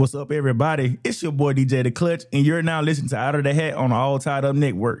What's up, everybody? It's your boy DJ The Clutch, and you're now listening to Out of the Hat on the All Tied Up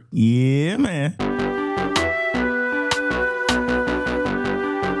Network. Yeah, man.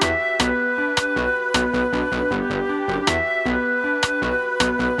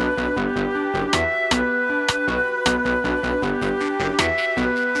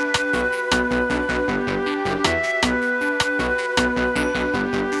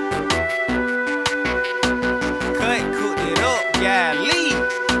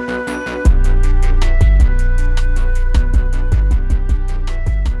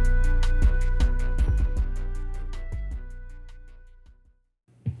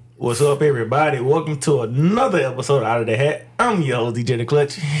 What's up, everybody? Welcome to another episode of Out of the Hat. I'm your host, DJ The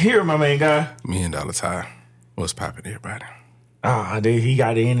Clutch. Here, my main guy. Me and Dollar Ty. What's poppin', everybody? He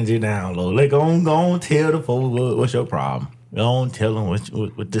got the energy down low. Like, go on, tell the folks what's your problem. Go on, tell them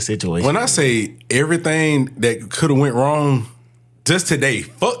what the situation When I say everything that could have went wrong just today,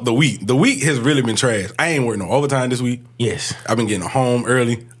 fuck the week. The week has really been trash. I ain't working no overtime this week. Yes. I've been getting home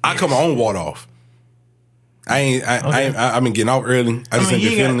early. I cut my own water off. I've been getting off early. I just ain't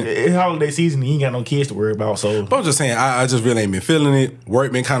been feeling it. It's holiday season. You ain't got no kids to worry about. So, but I'm just saying, I just really ain't been feeling it.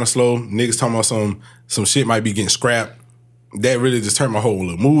 Work been kind of slow. Niggas talking about some shit might be getting scrapped. That really just turned my whole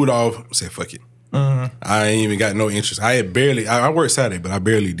little mood off. I said, fuck it. Mm-hmm. I ain't even got no interest. I worked Saturday, but I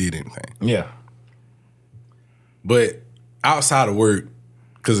barely did anything. Yeah. But outside of work,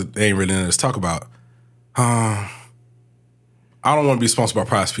 because it ain't really nothing to talk about, I don't want to be sponsored by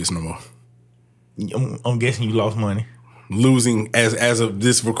Prize Picks no more. I'm guessing you lost money. Losing as of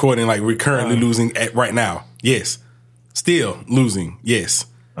this recording, like we're currently losing right now. Yes. Still losing. Yes.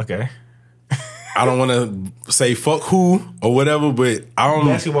 Okay. I don't want to say fuck who or whatever, but I don't.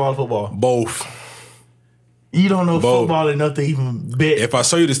 Basketball or football? Both. You don't know both. Football enough to even bet. If I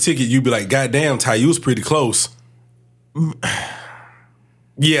show you this ticket, you'd be like, God damn, Ty, you was pretty close.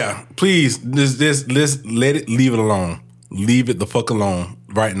 Yeah, please, let's leave it alone. Leave it the fuck alone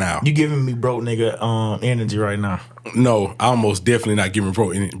right now. You giving me broke nigga energy right now. No, I'm most definitely not giving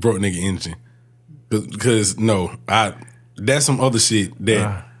broke nigga energy. Because, no, that's some other shit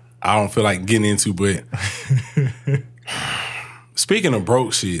that I don't feel like getting into, but speaking of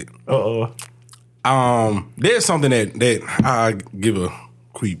broke shit, there's something that I give a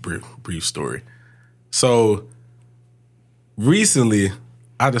quick brief story. So, recently,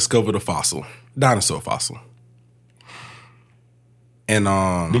 I discovered a dinosaur fossil. And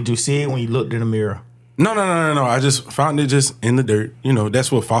did you see it when you looked in the mirror? No. I just found it just in the dirt. You know,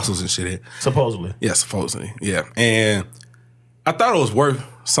 that's what fossils and shit is. Supposedly. Yeah, supposedly. Yeah. And I thought it was worth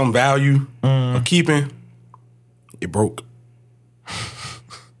some value of keeping. It broke.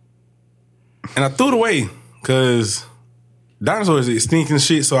 And I threw it away because dinosaurs are extinct and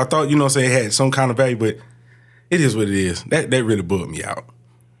shit. So I thought, it had some kind of value, but it is what it is. That really bugged me out.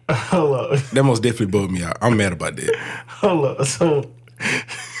 Hold up. That most definitely bugged me out. I'm mad about that. Hold up. So,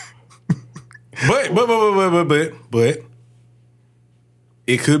 but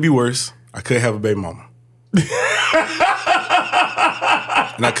it could be worse. I could have a baby mama.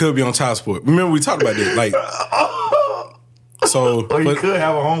 And I could be on child support. Remember we talked about that, like. So, or you could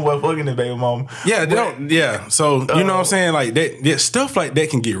have a homeboy fucking the baby mama. Yeah, they don't. Yeah. So you know what I'm saying? Like that stuff like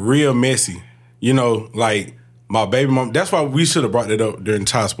that can get real messy. Like. My baby mom. That's why we should have brought that up during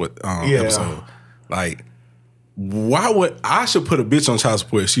child support episode. Like, why would I should put a bitch on child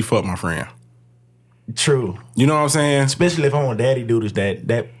support if she fucked my friend? True. You know what I'm saying? Especially if I'm on daddy duties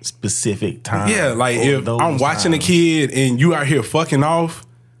that specific time. Yeah, like if I'm watching a kid and you out here fucking off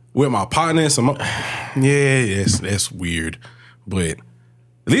with my partner, yes, that's weird. But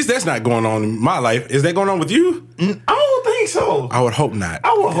at least that's not going on in my life. Is that going on with you? I don't think so. I would hope not.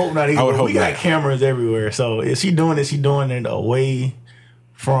 I would hope not either. We got cameras everywhere. So if she doing it away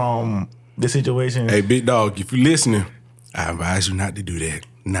from the situation. Hey, big dog, if you're listening, I advise you not to do that.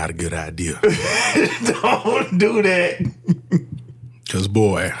 Not a good idea. Don't do that. Because,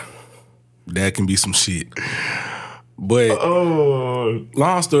 boy, that can be some shit. But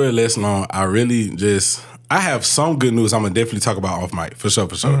long story less long, I have some good news I'm going to definitely talk about off mic, for sure.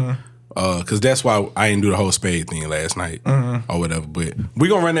 Mm-hmm. Because that's why I didn't do the whole spade thing last night or whatever. But we're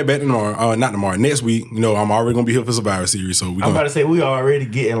going to run that back tomorrow. Not tomorrow. Next week, I'm already going to be here for Survivor Series. So I'm about to say, we already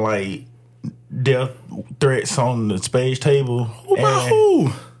getting, like, death threats on the spade table.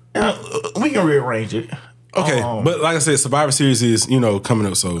 Who? We can rearrange it. Okay, but like I said, Survivor Series is, coming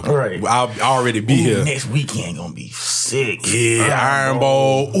up, so I'll already be here. Next weekend going to be sick. Yeah, Iron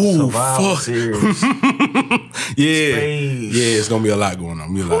Bowl. Ooh, Survivor fuck. Series. Yeah. Space. Yeah, it's going to be a lot going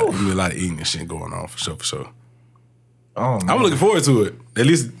on. Be a lot of eating and shit going on, for sure. Oh, man. I'm looking forward to it. At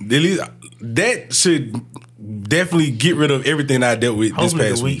least that should definitely get rid of everything I dealt with Hopefully this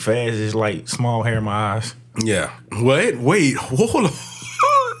past the week week. fast is like small hair in my eyes. Yeah. Wait, hold on.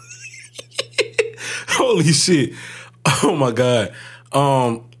 Holy shit. Oh my God.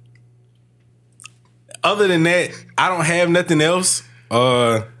 Other than that, I don't have nothing else.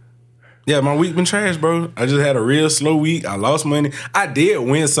 Yeah, my week been trash, bro. I just had a real slow week. I lost money. I did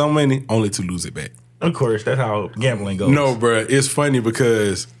win some money, only to lose it back. Of course, that's how gambling goes. No, bro, it's funny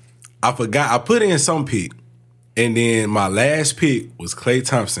because I forgot. I put in some pick, and then my last pick was Klay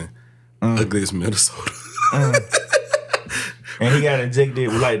Thompson against Minnesota. And he got ejected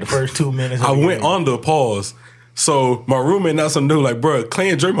with like the first 2 minutes. I went on the pause. So my roommate now some new like, bro,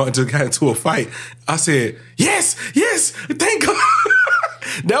 Klay and Draymond just got into a fight. I said, yes, thank God.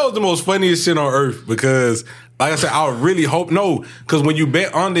 That was the most funniest shit on earth because, like I said, I would really hope because when you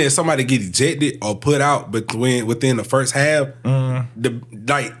bet under and somebody get ejected or put out within the first half,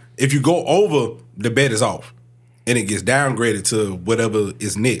 if you go over, the bet is off and it gets downgraded to whatever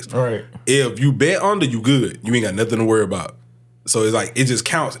is next. All right. If you bet under, you good. You ain't got nothing to worry about. So it's like it just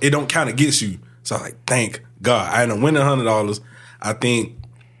counts. It don't count against you. So I'm like, thank God. I ended up winning $100. I think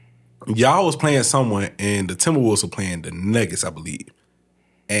y'all was playing someone and the Timberwolves were playing the Nuggets, I believe.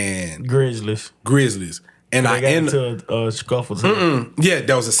 And Grizzlies. And They I got ended into a scuffle too. yeah,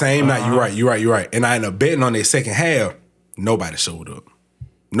 that was the same night. You're right. And I ended up betting on their second half. Nobody showed up.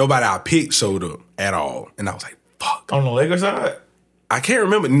 Nobody I picked showed up at all. And I was like, fuck. On the Lakers side? I can't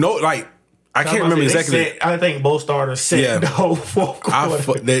remember. I can't remember exactly. I think both starters set the whole fourth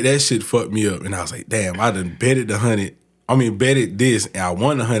quarter. That shit fucked me up. And I was like, damn, I done betted the 100. betted this and I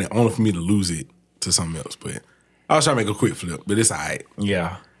won the 100 only for me to lose it to something else. But I was trying to make a quick flip, but it's all right.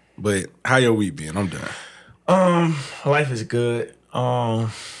 Yeah. But how your week been? I'm done. Life is good. I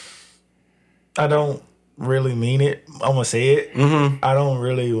don't really mean it. I'm gonna say it. Mm-hmm. I don't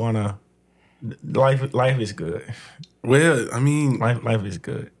really wanna. Life is good. Well, I mean, life is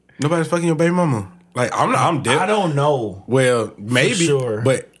good. Nobody's fucking your baby mama. Like I'm dead. I don't know. Well, maybe, sure.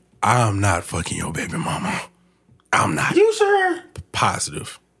 But I'm not fucking your baby mama. I'm not. You sure?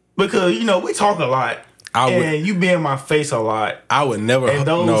 Positive. Because we talk a lot. And you be in my face a lot. I would never. And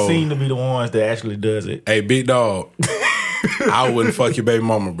those seem to be the ones that actually does it. Hey, big dog. I wouldn't fuck your baby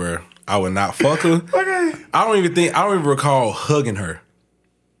mama, bro. I would not fuck her. Okay. I don't even recall hugging her.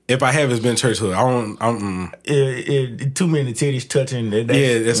 If I have, it's been church hug. Too many titties touching.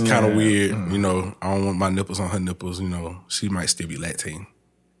 That's kind of weird. I don't want my nipples on her nipples. She might still be lactating,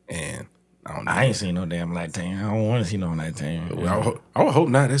 and I don't know. I ain't seen no damn lactating. I don't want to see no lactating. Well, I would hope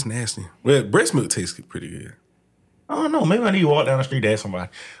not. That's nasty. Well, breast milk tastes pretty good. I don't know. Maybe I need to walk down the street to ask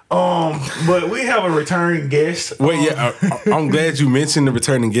somebody. But we have a returning guest. I'm glad you mentioned the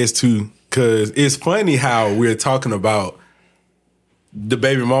returning guest too, because it's funny how we're talking about the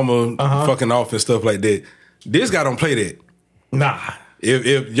baby mama fucking off and stuff like that. This guy don't play that. Nah.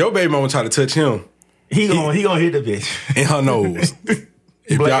 If your baby mama try to touch him, he gonna hit the bitch in her nose.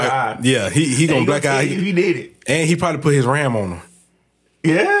 Black eye. Yeah, he gonna black eye. He did it, and he probably put his ram on her.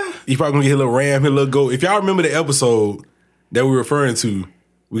 Yeah, he probably gonna get a little ram, his little goat. If y'all remember the episode that we're referring to,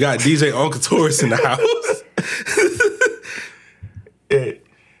 we got DJ Uncle Taurus in the house. Yeah.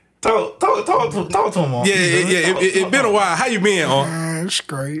 Talk to him. On. Yeah. It's been a while. How you been,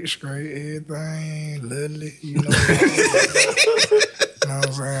 Straight. Everything lovely. You know what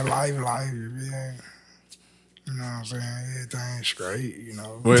I'm saying? Life, yeah. You know what I'm saying? Everything straight,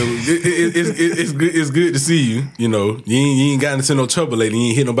 Well, it's good to see you. You ain't gotten into no trouble lately. You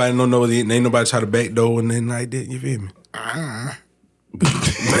ain't hit nobody, ain't nobody try to backdoor and nothing like that. You feel me?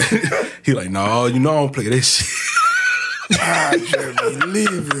 He like, no, I don't play that shit. I just be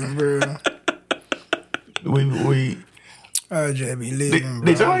living, bro. I just be living, bro.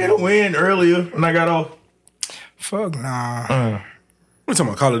 Did y'all get a win earlier when I got off? Fuck nah. We're talking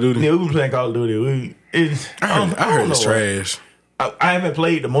about Call of Duty. Yeah, we been playing Call of Duty. I heard it's trash. I haven't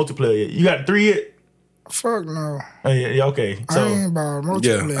played the multiplayer yet. You got 3 yet? Fuck no. Yeah, okay. So, I ain't about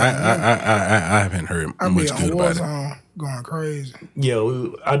multiplayer. Yeah, I haven't heard much good about it. Going crazy. Yeah,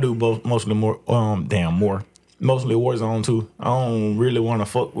 I do both. Mostly more. Mostly Warzone too. I don't really want to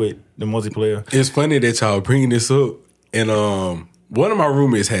fuck with the multiplayer. It's funny that y'all bringing this up, and one of my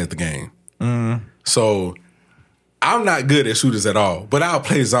roommates has the game. So I'm not good at shooters at all, but I'll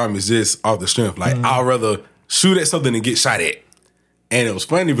play zombies just off the strength. Like I'd rather shoot at something than get shot at. And it was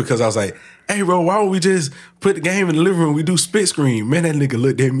funny because I was like, "Hey, bro, why don't we just put the game in the living room? We do split screen." Man, that nigga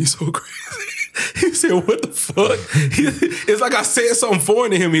looked at me so crazy. He said, "What the fuck?" It's like I said something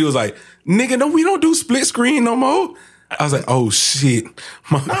foreign to him. He was like, "Nigga, no, we don't do split screen no more." I was like, "Oh shit."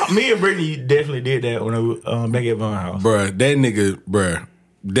 Me and Brittany definitely did that when I was back at my house. Bruh, that nigga,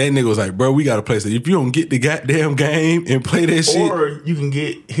 that nigga was like, bro, we got a place that if you don't get the goddamn game and play that shit. Or you can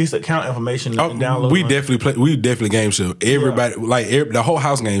get his account information and download We definitely game share. Everybody, the whole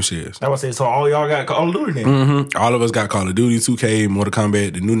house game shares. That's what I said. So all y'all got Call of Duty then? Mm-hmm. All of us got Call of Duty, 2K, Mortal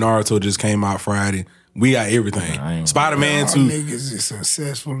Kombat. The new Naruto just came out Friday. We got everything. Spider-Man 2. Niggas is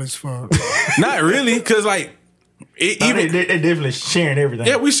successful as fuck. Not really, because like... They definitely sharing everything.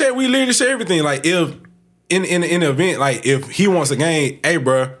 Yeah, we literally share everything. Like if... In an event, like if he wants a game, hey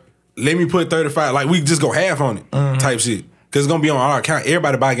bro, let me put 35. Like we just go half on it, type shit. Cause it's gonna be on our account.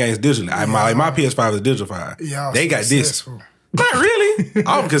 Everybody buy games digitally. My PS5 is digital 5. Yeah, they got this. Not really.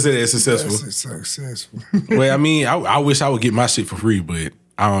 I don't consider it successful. That's successful. Well, I mean, I wish I would get my shit for free, but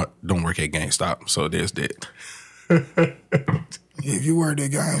I don't work at GameStop, so there's that. If you work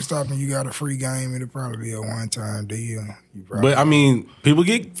at GameStop and you got a free game, it'll probably be a one-time deal. But I mean, people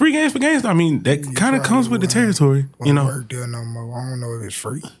get free games for GameStop. I mean, that kind of comes with the territory, you know. Work there no more. I don't know if it's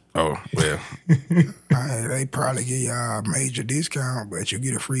free. Oh well, they probably give you a major discount, but you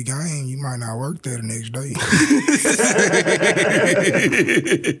get a free game, you might not work there the next day.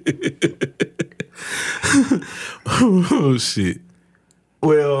 Oh shit.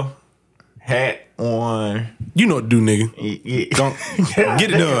 Well, hat on. You know what to do, nigga. Yeah. Don't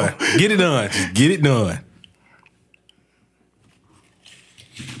get it done. Get it done. Just get it done.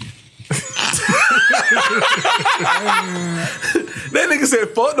 That nigga said,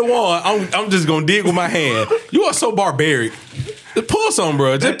 "Fuck the wall. I'm just gonna dig with my hand." You are so barbaric. Just pull some,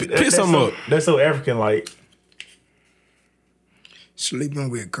 bro. Just pick some up. That's so African like. Sleeping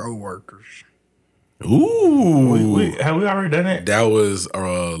with coworkers. Ooh. Have we already done it? That was a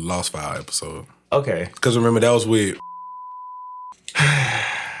Lost File episode. Okay. Because remember, that was with...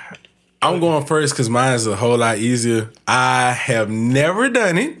 I'm going first because mine is a whole lot easier. I have never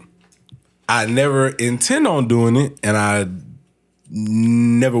done it. I never intend on doing it. And I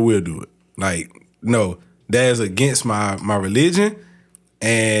never will do it. Like, no. That is against my religion.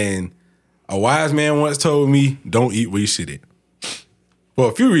 And a wise man once told me, don't eat where you shit at. For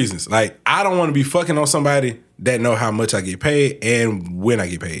a few reasons. Like, I don't want to be fucking on somebody that know how much I get paid and when I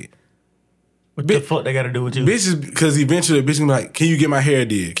get paid. What the fuck they got to do with you? Bitches, because eventually a bitch can be like, can you get my hair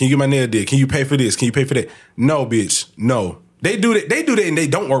did? Can you get my nail did? Can you pay for this? Can you pay for that? No, bitch. No. They do that and they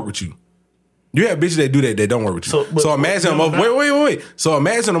don't work with you. You have bitches that do that don't work with you. So imagine a motherfucker. Wait. So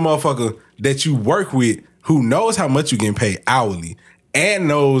imagine a motherfucker that you work with who knows how much you getting paid hourly and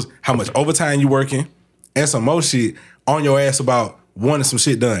knows how much overtime you working and some more shit on your ass about wanting some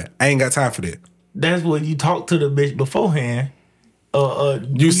shit done. I ain't got time for that. That's when you talk to the bitch beforehand.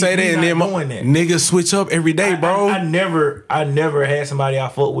 You say that and then niggas switch up every day, bro. I never had somebody I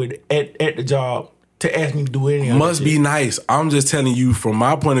fuck with at the job to ask me to do anything. Must be nice. I'm just telling you from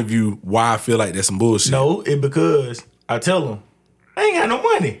my point of view why I feel like that's some bullshit. No, it's because I tell them I ain't got no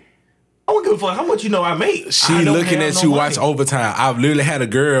money. I don't give a fuck how much you know I make. She looking at you watch overtime. I've literally had a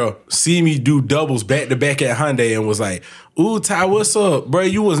girl see me do doubles back to back at Hyundai and was like, "Ooh, Ty, what's up, bro?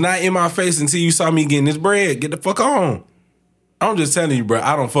 You was not in my face until you saw me getting this bread. Get the fuck on." I'm just telling you, bro.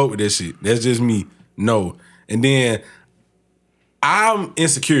 I don't fuck with that shit. That's just me. No. And then I'm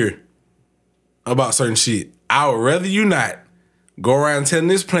insecure about certain shit. I would rather you not go around telling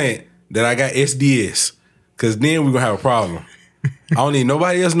this plant that I got SDS, because then we're gonna have a problem. I don't need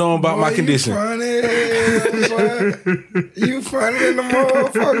nobody else knowing about my condition. You funny in the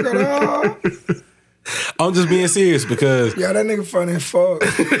motherfucker, dog. I'm just being serious because... Yeah, that nigga funny as fuck.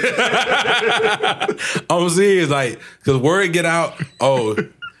 I'm serious, like, because word get out,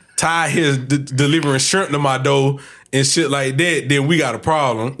 Ty is delivering shrimp to my door and shit like that, then we got a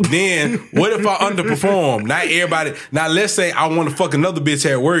problem. Then, what if I underperform? Not everybody... Now, let's say I want to fuck another bitch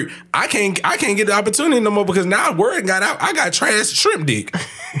at work. I can't get the opportunity no more because now word got out. I got trash shrimp dick.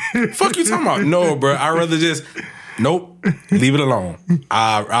 Fuck you talking about? No, bro. I'd rather just... Nope. Leave it alone.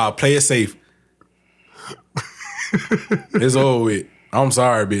 I'll play it safe. It's over with. I'm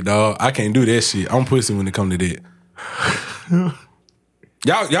sorry, big dog. I can't do that shit. I'm pussy when it come to that.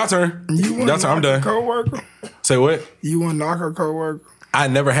 Y'all turn. Y'all turn. I'm done. Coworker? Say what? You want to knock a coworker? I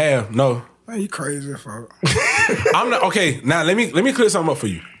never have. No. Man, you crazy as fuck. I'm not. Okay, now let me clear something up for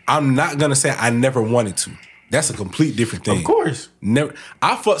you. I'm not gonna say I never wanted to. That's a complete different thing. Of course. Never.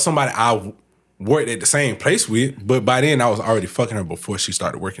 I fucked somebody I worked at the same place with, but by then I was already fucking her before she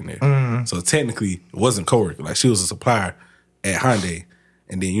started working there. Mm-hmm. So technically, it wasn't coworker. Like, she was a supplier at Hyundai,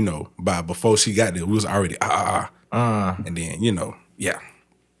 and then before she got there, we was already and then yeah.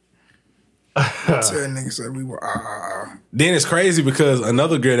 Tell niggas that we were Then it's crazy because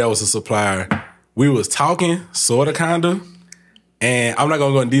another girl that was a supplier, we was talking sorta kinda, and I'm not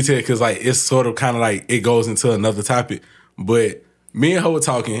gonna go in detail because like it's sort of kind of like it goes into another topic, but me and her were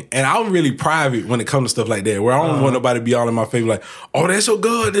talking, and I'm really private when it comes to stuff like that, where I don't want nobody to be all in my face like, oh, that's so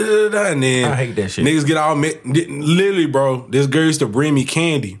good, da, da, da. And then I hate that shit. Niggas get all literally, bro. This girl used to bring me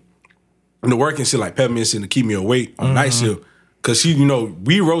candy and the working shit like peppermint shit to keep me awake on night shift, cause she,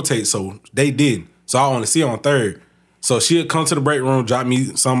 we rotate, so they did. So I want to see her on third. So she'll come to the break room, drop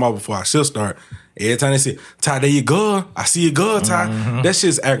me something off before I shift start. Every time they say, Ty, there you go. I see you good, Ty. That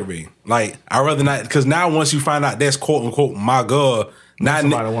shit's aggravating. Like, I'd rather not, because now once you find out that's quote unquote my girl, now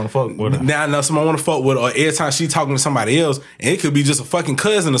somebody want to fuck with her. Now somebody want to fuck with her, or every time she talking to somebody else, and it could be just a fucking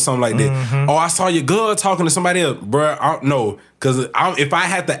cousin or something like that. Oh, I saw your girl talking to somebody else. Bruh, no. Because if I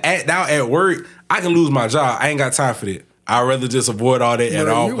have to act out at work, I can lose my job. I ain't got time for that. I'd rather just avoid all that at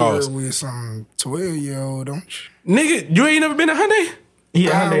all costs. You work with some 12-year-old, don't you? Nigga, you ain't never been to Hyundai?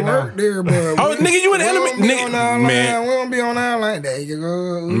 Yeah, I work there, but oh, nigga, you in the element, nigga, man. We don't be on that like that. You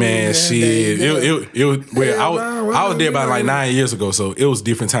go, man, shit. It was. Well, I was there about like 9 years ago, so it was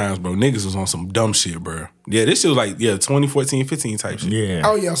different times, bro. Niggas was on some dumb shit, bro. Yeah, this shit was like 2014, 15 type shit. Yeah.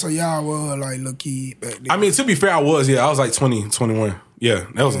 Oh yeah, so y'all was like little kid back then. I mean, to be fair, I was. Yeah, I was like 20, 21. Yeah,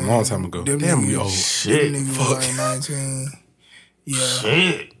 that was a long time ago. Damn, we old. Shit. Them niggas was like 19. Yeah.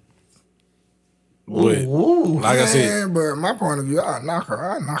 Shit. But, like I said, but my point of view, I'll knock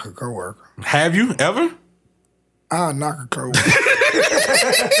a coworker. Have you ever? I'll knock a coworker.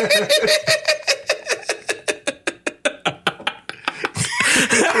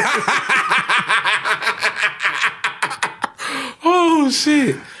 Oh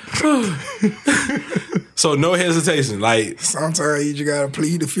shit. So no hesitation. Like sometimes you just gotta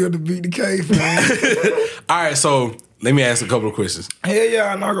plead the fifth to beat the case, man. All right, so let me ask a couple of questions. Hell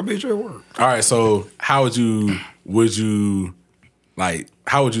yeah, I knock a bitch at work. All right, so how would you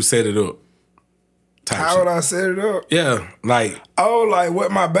set it up? How would I set it up? Yeah, like like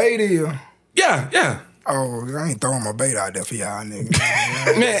what my bait is. Yeah. Oh, I ain't throwing my bait out there for y'all niggas.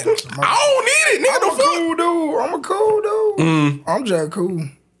 Man, I don't need it, nigga. I'm a cool dude. I'm just cool.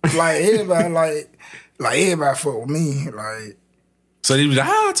 Like everybody, everybody fuck with me. Like, so they be like,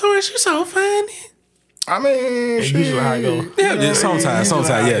 "Oh, Taurus, you so funny." I mean, shit. Usually how it go. Yeah, sometimes,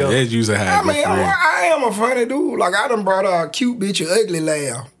 yeah, that's usually how it go. I am a funny dude. Like, I done brought a cute bitch an ugly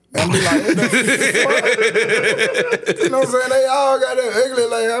laugh. And be like, what the fuck? You know what I'm saying? They all got that ugly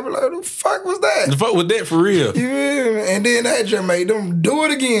laugh. I be like, what the fuck was that? The fuck was that for real? You feel me? And then that just made them do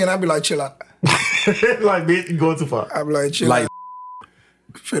it again. I be like, chill out. Like, bitch, you going too far. I be like, chill out.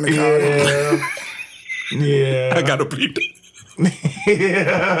 Finna call it. Yeah. I gotta bleep that.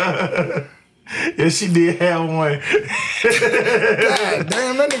 Yeah. Yeah, she did have one. God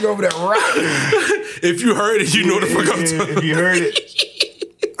damn, that nigga over there rocking. If you heard it, you know the fuck I'm talking about. If you heard it.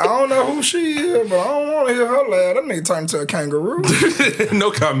 I don't know who she is, but I don't want to hear her laugh. That nigga turned into a kangaroo.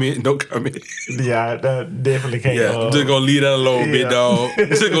 No comment. Yeah, that definitely can't. Yeah, just gonna leave that alone, big dog.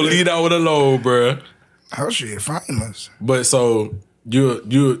 Just gonna leave that one alone, bruh. Her shit famous. But so you'll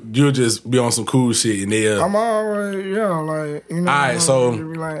just be on some cool shit and they I'm always, like, you know. All right, so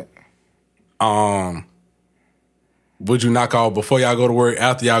be like, would you knock off before y'all go to work?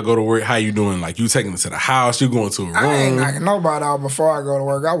 After y'all go to work, how you doing? Like, you taking it to the house? You going to a room? I ain't knocking nobody out before I go to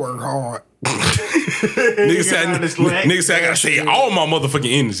work. I work hard. Niggas say I gotta say all my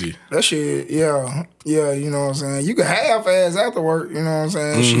motherfucking energy. That shit, yeah, you know what I'm saying? You can half-ass after work, you know what I'm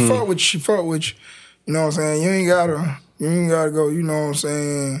saying? She fuck with you, you know what I'm saying? You ain't gotta go, you know what I'm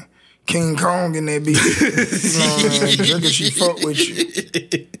saying, King Kong in that bitch. You know what I'm saying? Just because she fuck with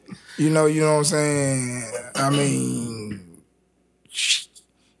you. You know what I'm saying?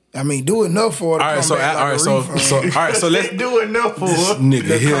 I mean, do enough for it. All right, so let's do enough for this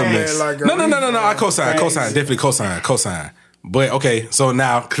nigga here, man. Like no. I co-sign, definitely co-sign. But okay, so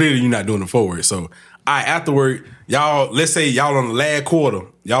now clearly you're not doing it forward. So after work, y'all, let's say y'all on the last quarter,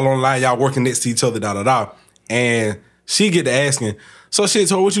 y'all online, y'all working next to each other, and she get to asking, so shit,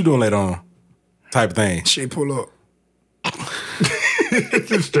 so what you doing later on? Type of thing. She pull up.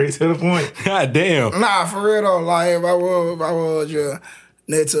 Straight to the point. God damn. Nah, for real though. Like if I was just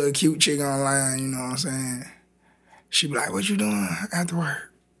next to a cute chick online, you know what I'm saying? She be like, "What you doing after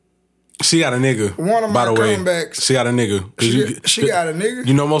work?" She got a nigga. One of my comebacks. She got a nigga. She got a nigga.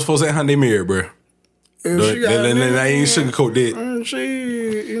 You know most folks ain't how they married, bro. She got a nigga. I ain't sugarcoat that.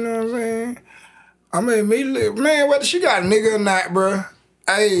 You know what I'm saying? I mean, man, whether she got a nigga or not, bro.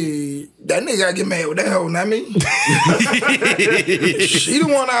 Hey, that nigga gotta get mad with that hoe, not me. She the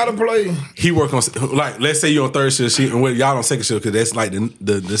one out of play. He work on, like, let's say you're on third shift, and y'all on second shift, because that's like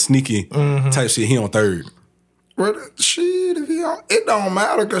the sneaky type shit. He on third. But shit, if you don't, it don't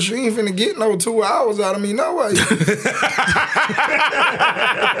matter because she ain't finna get no 2 hours out of me, no way.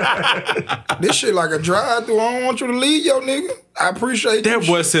 This shit like a drive-through. I don't want you to leave your nigga. I appreciate that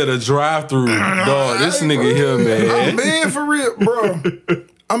boy said a drive-through. Dog, this nigga here, man. I'm being for real, bro.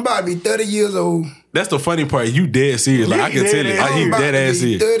 I'm about to be 30 years old. That's the funny part. You dead serious. Like, I can tell it. Like, he dead ass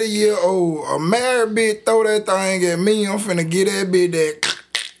serious. 30-year-old. A married bitch throw that thing at me. I'm finna get that bitch that.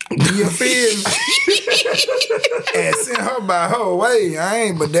 You feel me? And send her by her way. I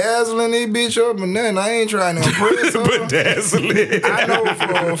ain't bedazzling this bitch up or nothing. I ain't trying to impress her. Bedazzling. I know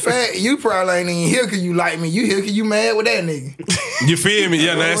for a fact you probably ain't even here because you like me. You here because you mad with that nigga. You feel me?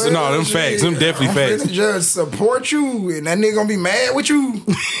 Yeah, that's no, them facts. Them definitely facts. I'm finna just support you, and that nigga gonna be mad with you.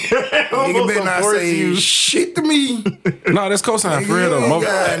 Nigga better not say shit to me. No, that's cosign for real though.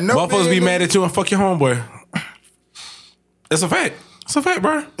 Motherfuckers be mad at you and fuck your homeboy. That's a fact. It's a fact,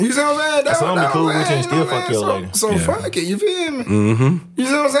 bro. You see what I'm saying? That's be cool with you and still fuck your lady. So fuck it, you feel me? Mm-hmm. You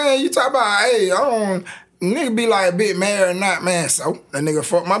see what I'm saying? You talk about, hey, I don't, nigga be like, bitch, married or not, man. So that nigga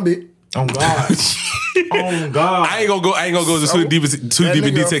fuck my bitch. Oh God. Oh God. I ain't gonna go too deep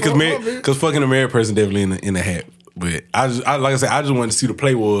in detail because fucking a married person definitely in the hat. But I like I said, I just wanted to see the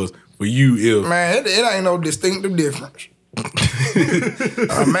play was for you if man, it ain't no distinctive difference.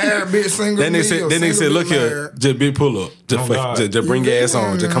 A married bitch, single. Then they said, look here, just big pull up, just bring your ass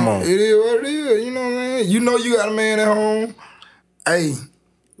on, just come on. It is what it is. You know what I mean? You know you got a man at home. Hey,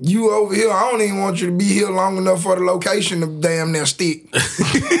 you over here. I don't even want you to be here long enough for the location to damn near stick.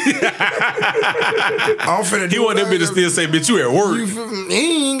 I'm finna. He want that bitch to still say, "Bitch, you at work."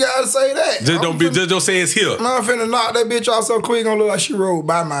 He ain't gotta say that. Just don't say it's here. I'm finna knock that bitch off so quick, gonna look like she rode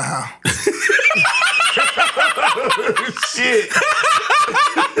by my house. Shit. Her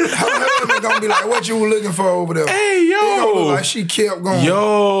husband gonna be like, what you were looking for over there? Hey, yo. It gonna look like she kept going.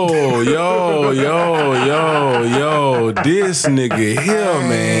 Yo. This nigga here,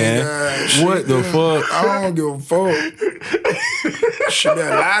 man. God, what the fuck? I don't give a fuck. Should have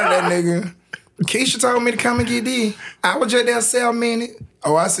lied to that nigga. Keisha told me to come and get these. I was just there 7 minutes.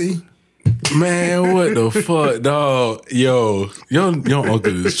 Oh, I see. Man, what the fuck, dog? Yo, your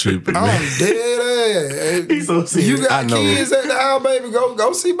uncle is tripping, man. I'm dead ass. He's so serious. You got kids at the house, baby.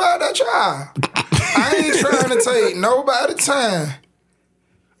 Go see about that child. I ain't trying to take nobody's time.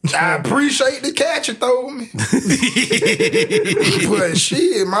 I appreciate the catch you throw me. But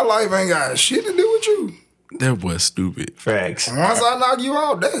shit, my life ain't got shit to do with you. That boy's stupid. Facts. Once I knock you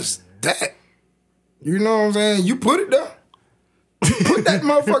out, that's that. You know what I'm saying? You put it there. Put that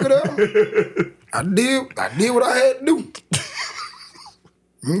motherfucker there. I did what I had to do.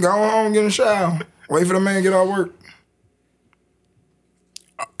 You go home, get in the shower. Wait for the man to get off work.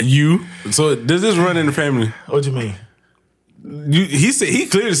 You? So does this run in the family? What you mean? He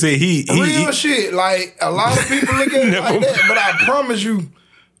clearly said real shit. Like a lot of people look at it like that, but I promise you,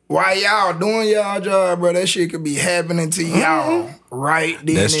 while y'all doing y'all job, bro, that shit could be happening to y'all right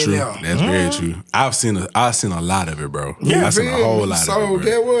then. That's and true. there. That's very true. I've seen a lot of it, bro. Yeah, I've seen a whole lot of it. So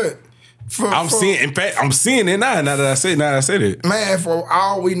get what? I'm seeing it now. Now that I said it, man. For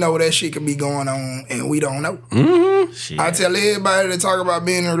all we know, that shit could be going on, and we don't know. Mm-hmm. I tell everybody that talk about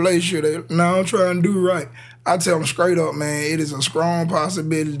being in a relationship, I'm trying to do right. I tell them straight up, man, it is a strong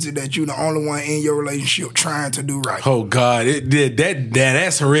possibility that you're the only one in your relationship trying to do right. Oh God,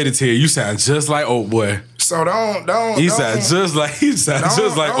 that's hereditary. You sound just like old boy. So don't. You sound just like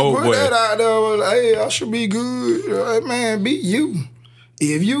old boy. Put that out there. Hey, I should be good. Hey, man, be you.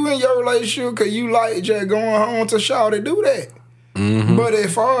 If you in your relationship, cause you like just going home to shawty, do that. Mm-hmm. But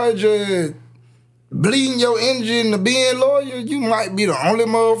as far as just bleeding your energy into being loyal, you might be the only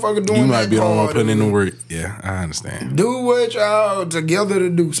motherfucker doing that. You might be the only one putting in the work. Yeah, I understand. Do what y'all together to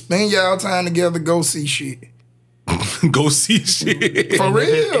do. Spend y'all time together. Go see shit. Go see shit. For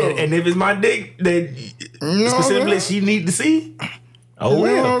real. And if it's my dick that specifically she need to see, you know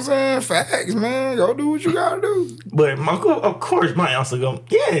what I'm saying? Facts, man. Go do what you gotta do. But of course, my answer go,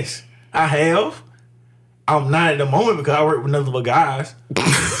 yes, I have. I'm not at the moment because I work with nothing but guys.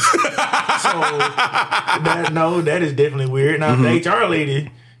 So that is definitely weird. Now the HR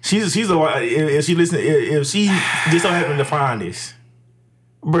lady, she's a if she just so happened to find this,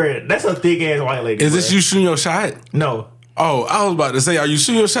 bruh, that's a thick ass white lady. Is this you shooting your shot? No. Oh, I was about to say, are you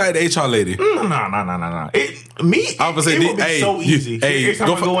shooting your shot at the HR lady? No. It would be so easy. Every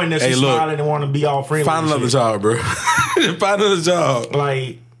time I go in there, she's smiling and want to be all friendly. Find another job, bro. Find another job.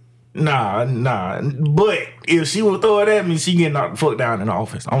 Like, nah. But if she would throw it at me, she getting knocked the fuck down in the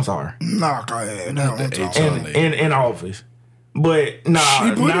office. I'm sorry. Nah, go ahead. In the office. But nah.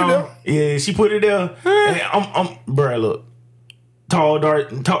 She put it there? Yeah, she put it there. And I'm bruh, look. Tall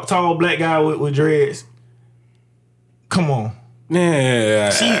black guy with dreads. Come on.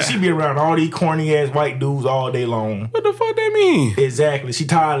 Yeah. She be around all these corny ass white dudes all day long. What the fuck that mean? Exactly. She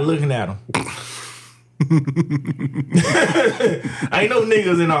tired of looking at them. Ain't no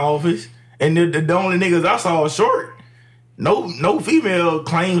niggas in the office. And the only niggas I saw was short. No female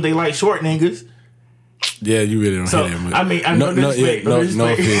claims they like short niggas. Yeah, you really don't So, hear that much. I mean, no offense.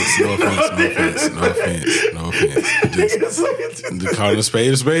 Just call a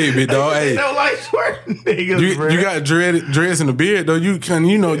spade, big dog. Hey, They don't like short niggas, bro. you got dreads in the beard though. You can,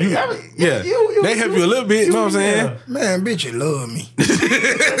 they help you a little bit. You know what I'm saying? Man, bitch, you love me.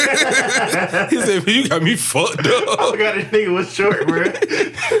 He said, "You got me fucked up." I forgot this nigga was short, bro.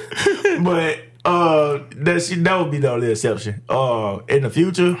 But that would be the only exception. In the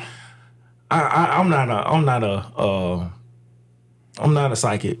future, I'm not a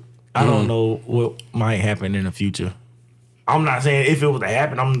psychic. I don't know what might happen in the future. I'm not saying if it was to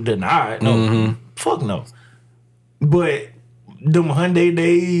happen, I'm denied. No, fuck no. But them Hyundai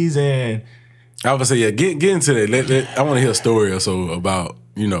days and I would say, yeah, get into that. I want to hear a story or so about,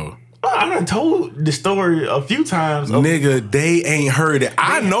 I done told the story a few times. Nigga, they ain't heard it.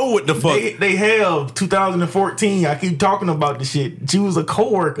 I know what the fuck. They have 2014. I keep talking about the shit. She was a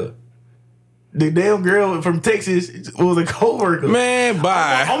coworker. The damn girl from Texas was a coworker. Man,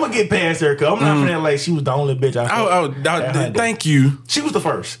 bye. I'm gonna get past her because I'm not feeling like she was the only bitch I fucked. Thank you. She was the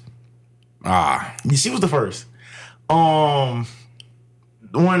first. She was the first. One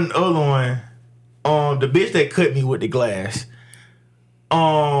other one. The bitch that cut me with the glass.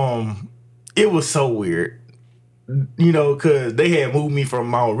 It was so weird. Because they had moved me from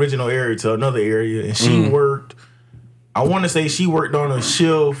my original area to another area, and she worked. I want to say she worked on a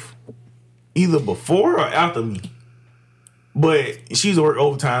shift either before or after me. But she used to work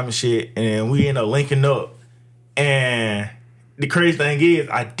overtime and shit, and we ended up linking up. And the crazy thing is,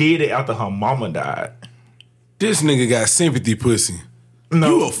 I did it after her mama died. This nigga got sympathy pussy.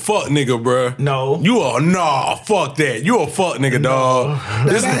 No. You a fuck nigga, bruh. No. Fuck that. You a fuck nigga, dog.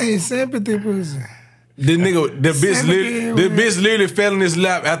 That ain't sympathy pussy. The bitch literally fell in his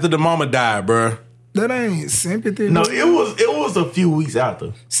lap after the mama died, bruh. That ain't sympathy. No, pussy. it was a few weeks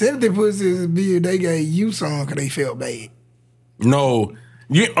after. Sympathy pussy is be they gave you some because they felt bad. No.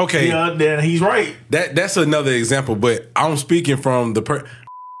 Okay. Yeah, then he's right. That's another example, but I'm speaking from the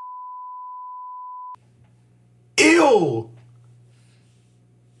Ew.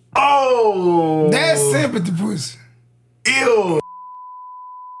 Oh. That's sympathy pussy. Ew.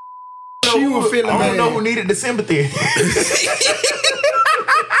 She was feeling I bad. don't know who needed the sympathy.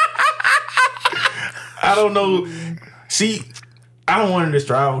 I don't know. I don't want her to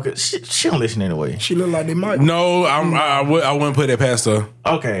strive because she don't listen anyway. She look like they might. No, I wouldn't put that past her.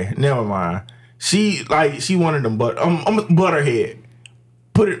 Okay, never mind. She wanted them, but I'm a butterhead.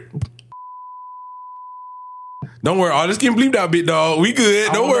 Put it. Don't worry, all this getting bleeped out, big dog. We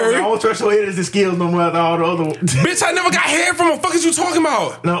good. Don't worry. I don't trust your editing skills no matter all the other. Bitch, I never got hair from. What the fuck is you talking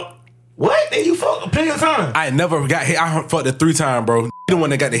about? No. What? Then you fucked plenty of time. I never got hair. I fucked it 3 times, bro. You the one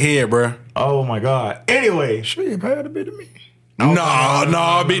that got the hair, bro. Oh my god. Anyway. She ain't paid a bit of me.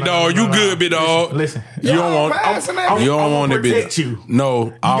 No, big dog. You good, big dog. Listen. You don't want. You don't want it, big dog. Protect you. No,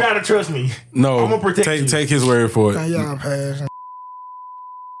 you gotta trust me. No, I'm gonna protect you. Take his word for it. Now y'all passing.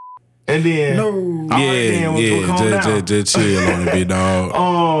 And then just chill on it, big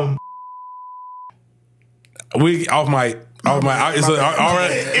dog. We off mic. It's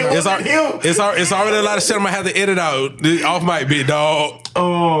already a lot of shit I'm gonna have to edit out. Off mic, big dog.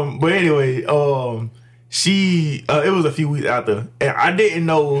 But anyway, she it was a few weeks after, and I didn't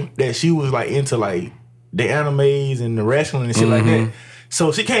know that she was like into like the animes and the wrestling and shit like that.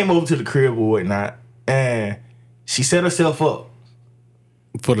 So she came over to the crib or whatnot, and she set herself up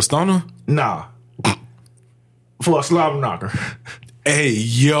for the stoner. Nah, for a slobber knocker. Hey,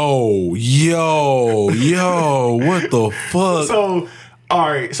 yo, what the fuck? So, all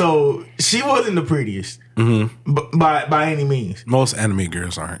right, so she wasn't the prettiest, by any means. Most anime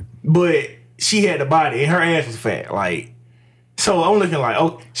girls aren't, but she had the body, and her ass was fat. Like, so I'm looking like,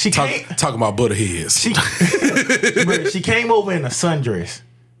 oh, talking about butter heads. She came over in a sundress.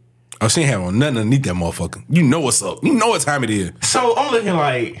 Oh, she ain't have on nothing underneath that motherfucker. You know what's up. You know what time it is. So I'm looking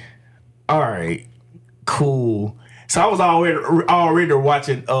like, all right, cool. So I was already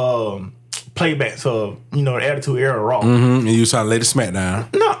watching playbacks of the Attitude Era Raw. And you was trying to lay the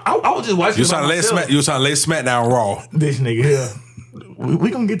smackdown. No, I was just watching. You was trying to lay smackdown Raw. This nigga here.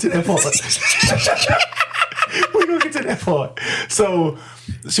 We gonna get to that part. We gonna get to that part. So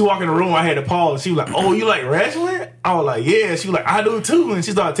she walked in the room. I had to pause. She was like, "Oh, you like wrestling?" I was like, "Yeah." She was like, "I do too." And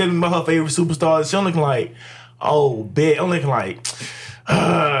she started telling me about her favorite superstars. She was looking like, "Oh, bet." I'm looking like,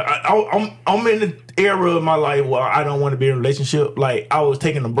 I'm in the era of my life where I don't want to be in a relationship. Like, I was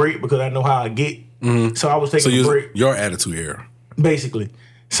taking a break because I know how I get. So I was taking a break. Your attitude era. Basically.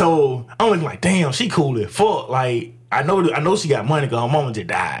 So I'm looking like, damn, she cool as fuck. Like, I know she got money because her mama just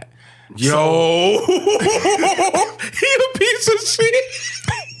died. Yo. He a piece of shit.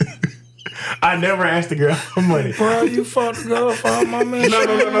 I never asked the girl for money. Bro, you fucked the girl for my man.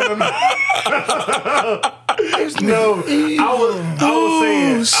 No. No,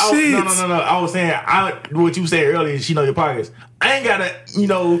 I was saying, what you said earlier, she know your pockets. I ain't gotta,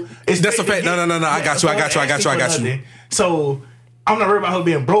 That's a fact. No. I got you. So I'm not worried about her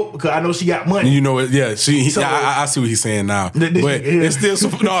being broke because I know she got money. You know it, yeah. I see what he's saying now. But it's still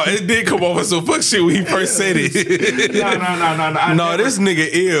it did come over some fuck shit when he first said it. No, this nigga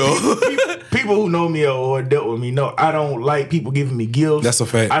ill. People who know me or dealt with me know I don't like people giving me gifts. That's a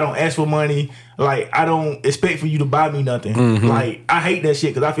fact. I don't ask for money. Like, I don't expect for you to buy me nothing. Mm-hmm. Like, I hate that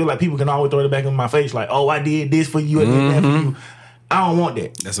shit because I feel like people can always throw it back in my face. Like, oh, I did this for you, I did that for you. I don't want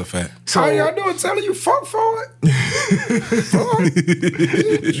that. That's a fact. So, all y'all doing telling you fuck for it?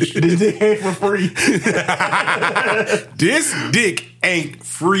 This dick ain't for free. This dick ain't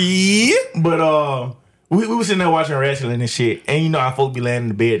free. But we was sitting there watching wrestling and shit, and our folks be laying in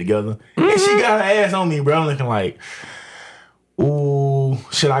the bed together, and she got her ass on me, bro. I'm looking like, ooh,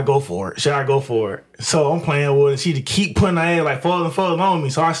 should I go for it? So I'm playing with her. She to keep putting her ass like further and further on me.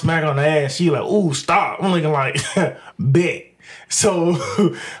 So I smack on the ass. She like, ooh, stop. I'm looking like, bet. So,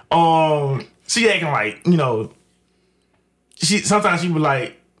 she acting like, sometimes she be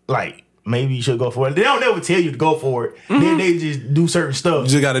like, maybe you should go for it. They don't ever tell you to go for it. Then they just do certain stuff. You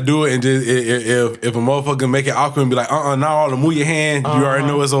just got to do it, and just if a motherfucker make it awkward and be like, no, move your hand, you already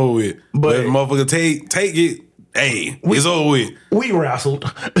know it's over with. But if a motherfucker take it, hey, it's over with. We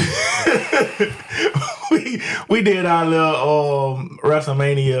wrestled. we did our little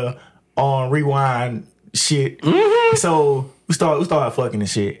WrestleMania on Rewind shit. So we started fucking and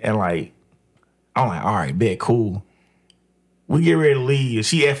shit, and like, I'm like, all right, bet, cool. We get ready to leave.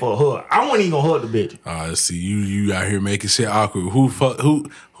 She asked for a hug. I wasn't even gonna hug the bitch. See, you out here making shit awkward. Who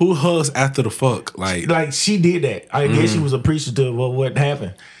hugs after the fuck? Like she did that. I guess she was appreciative of what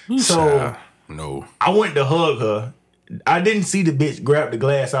happened. So no, I went to hug her. I didn't see the bitch grab the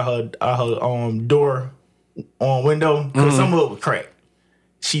glass out her door window because some of it was cracked.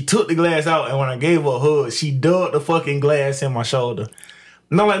 She took the glass out, and when I gave her a hug, she dug the fucking glass in my shoulder.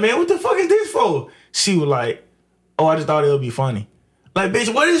 And I'm like, man, what the fuck is this for? She was like, oh, I just thought it would be funny. Like,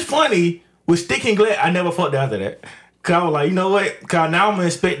 bitch, what is funny with sticking glass? I never fucked after that. Cause I was like, you know what? Cause now I'm gonna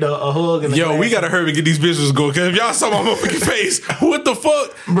expect a hug. And yo, we gotta hurry and get these bitches going. Cause if y'all saw my motherfucking face, what the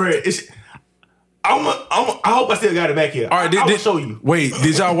fuck, bruh? I hope I still got it back here. All right, I will show you. Wait,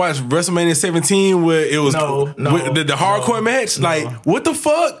 did y'all watch WrestleMania 17 where it was the hardcore match? No. Like, what the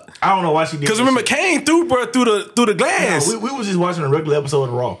fuck? I don't know why she did. Because remember, Kane threw the glass. No, we was just watching a regular episode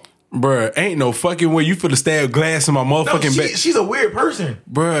of Raw. Bruh, ain't no fucking way you finna stab glass in my motherfucking back. She's a weird person.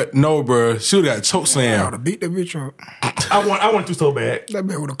 Bruh, no, bruh. She would've got choke slam. I would've beat that bitch up. I went through so bad. That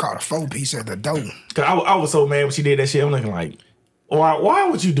bitch would've caught a 4-piece at the door. Cause I was so mad when she did that shit. I'm looking like, why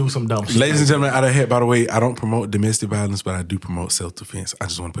would you do some dumb shit? Ladies and gentlemen, out of here, by the way, I don't promote domestic violence, but I do promote self-defense. I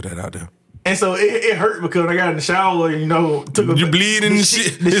just want to put that out there. And so it hurt because I got in the shower, took a... You bleeding and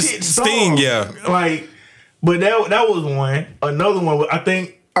shit. The shit sting, yeah. Like, but that was one. Another one, I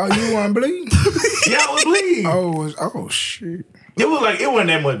think... Oh, you want to bleed? Yeah, I was bleeding. Oh, shit. It wasn't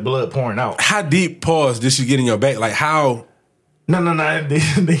that much blood pouring out. How deep, did she get in your back? Like, how... No. This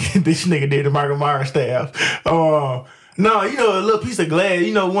nigga did the Michael Myers staff. No, a little piece of glass,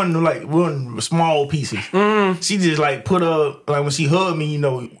 one small pieces. She just put up, when she hugged me,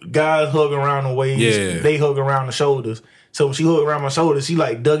 guys hug around the waist, they hug around the shoulders. So when she hugged around my shoulders, she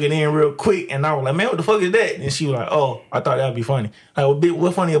dug it in real quick, and I was like, man, what the fuck is that? And she was like, oh, I thought that'd be funny. Like,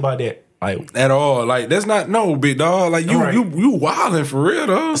 what funny about that? Like, at all. Like, that's not, no, big dog. Like, you wilding for real,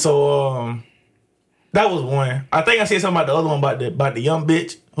 though. So, that was one. I think I said something about the other one, about the young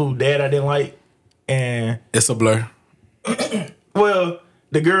bitch who dad I didn't like. And it's a blur. Well,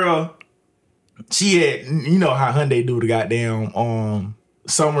 the girl, she had, how Hyundai do the goddamn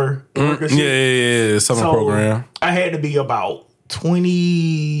summer worker shit. Yeah, summer program. I had to be about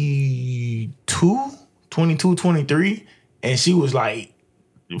 22, 23, and she was like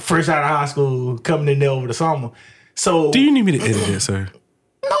fresh out of high school, coming in there over the summer. So, do you need me to edit that, sir?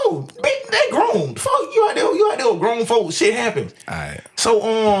 No, they grown. Fuck, you out there with grown folks. Shit happens. All right. So,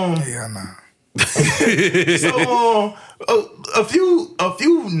 yeah, nah. So a few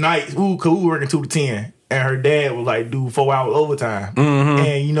nights we were working 2 to 10, and her dad would do 4 hours overtime.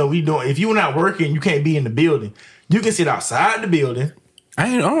 And we doing, if you're not working, you can't be in the building. You can sit outside the building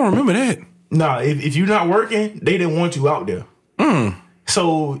I don't remember that. Nah, if you're not working, they didn't want you out there.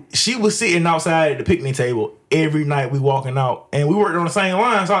 So she was sitting outside at the picnic table every night we walking out. And we worked on the same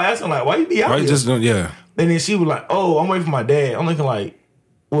line. So I asked her, like, why you be out here? Yeah. And then she was like, oh, I'm waiting for my dad. I'm looking like,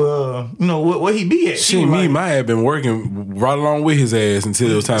 well, you know, where he be at? She might have been working right along with his ass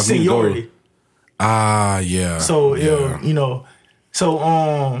until it was time for me to go. Yeah. So, you know, so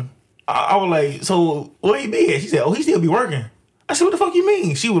I was like, so where he be at? She said, oh, he still be working. I said, what the fuck you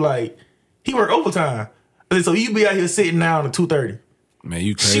mean? She was like, he work overtime. I said, so you be out here sitting down at 2:30. Man,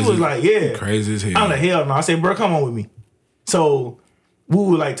 you crazy. She was like, yeah. Crazy as hell. I'm like, hell no. I said, bro, come on with me. So we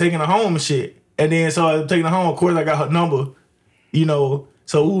were like taking her home and shit. And then so I was taking her home. Of course, I got her number, you know.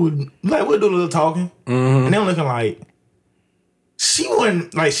 So we'll do a little talking. And then looking like, she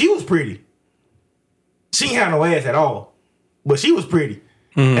wasn't, like, she was pretty. She ain't had no ass at all. But she was pretty.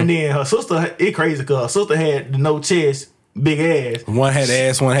 And then her sister, it crazy because her sister had the no chest, big ass. One had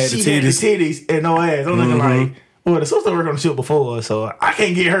ass, one had the titties. She had the titties and no ass. I'm looking like, well, the sister worked on the ship before, so I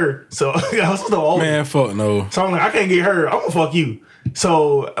can't get her. So her sister old. Man, fuck no. So I'm like, I can't get her. I'm gonna fuck you.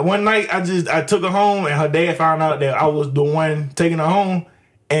 So one night I took her home and her dad found out that I was the one taking her home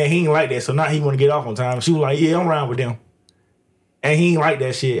and he ain't like that. So now he want to get off on time. She was like, yeah, I'm around with them. And he ain't like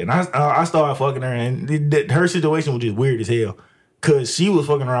that shit. And I started fucking her and her situation was just weird as hell. Cause she was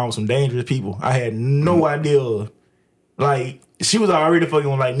fucking around with some dangerous people. I had no idea. Like, she was already fucking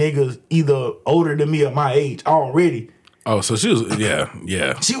with like niggas either older than me or my age already. Oh, so she was,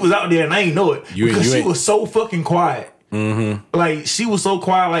 yeah. She was out there and I ain't know it. Because she was so fucking quiet. Like, she was so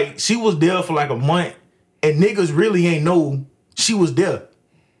quiet. Like, she was there for like a month and niggas really ain't know she was there.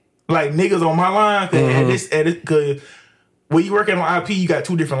 Like, niggas on my line, cause when you working on IP, you got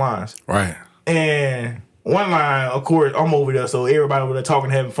two different lines. Right. And one line, of course, I'm over there, so everybody over there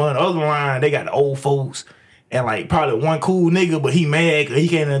talking, having fun. The other line, they got the old folks and like probably one cool nigga, but he mad because he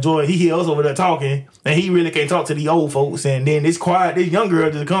can't enjoy it. He hear us over there talking, and he really can't talk to the old folks. And then this young girl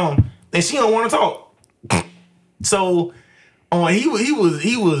just come, and she don't want to talk. So,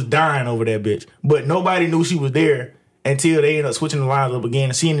 he was dying over that bitch, but nobody knew she was there until they ended up switching the lines up again.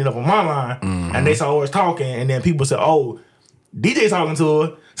 And she ended up on my line, and they saw us talking, and then people said, "Oh, DJ's talking to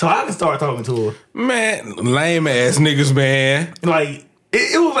her." So I can start talking to her. Man, lame ass niggas, man. Like,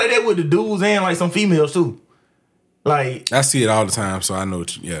 it was like that with the dudes and like some females too. Like, I see it all the time, so I know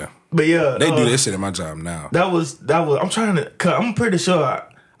what yeah. But yeah. They do that shit at my job now. That was I'm pretty sure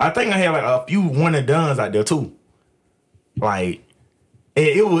I think I had like a few one and dones out there too. Like,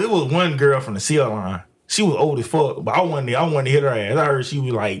 it was one girl from the CL line. She was old as fuck, but I wanted to hit her ass. I heard she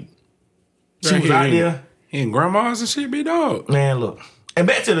was like, she was out there. And grandmas and shit be dog. Man, look. And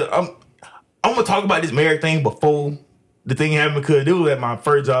back to I'm gonna talk about this marriage thing before the thing happened because it was at my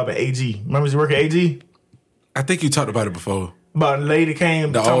first job at AG. Remember you work at AG? I think you talked about it before. About a lady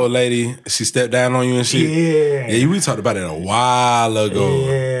came. The old lady, she stepped down on you and shit. Yeah, we talked about it a while ago.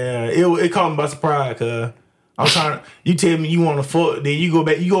 Yeah, it caught me by surprise because I'm trying to. You tell me you want to fuck, then you go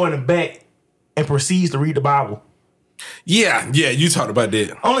back. You go in the back and proceeds to read the Bible. Yeah, you talked about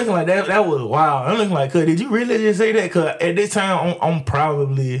that. I'm looking like that. That was wild. I'm looking like, did you really just say that? Cause at this time I'm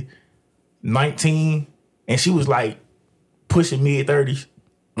probably 19, and she was like pushing mid-30s.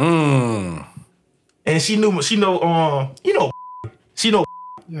 And she know.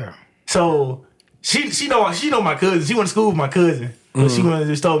 Yeah. So she know my cousin. She went to school with my cousin, but she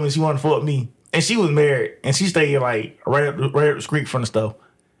just told me she wanted to fuck me, and she was married, and she stayed like right up the street from the stuff.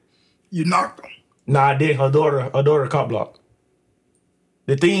 You knocked them. Nah, I did. Her daughter cop blocked.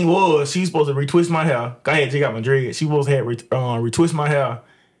 The thing was, she's supposed to retwist my hair. I had to take out my dread. She supposed to have retwist my hair,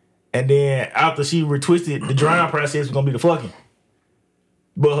 and then after she retwisted, the drying process was gonna be the fucking.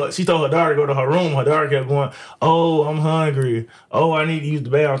 But she told her daughter to go to her room. Her daughter kept going, "Oh, I'm hungry. Oh, I need to use the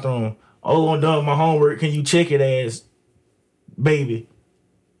bathroom. Oh, I'm done with my homework. Can you check it as baby?"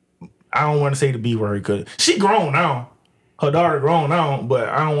 I don't want to say the B word because she grown now. Her daughter grown now, but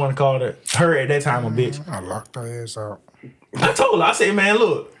I don't want to call her at that time a bitch. I locked her ass out. I told her, I said, man,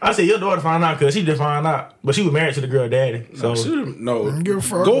 look. I said, your daughter found out because she just found out. But she was married to the girl daddy. So no. Give a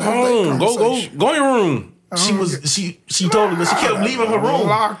fuck. Go home. Go in your room. She told her, but she kept leaving her room.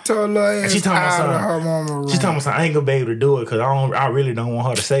 Locked her ass and she told out of her mama room. She told me, I ain't gonna be able to do it because I really don't want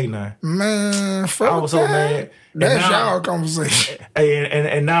her to say nothing. Man, fuck I was so mad. That's y'all conversation.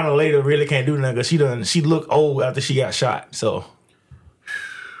 And now the lady really can't do nothing because she looked old after she got shot. So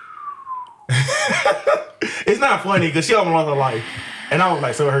it's not funny because she almost lost her life. And I was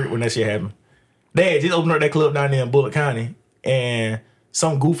like so hurt when that shit happened. They had just opened up that club down there in Bullitt County and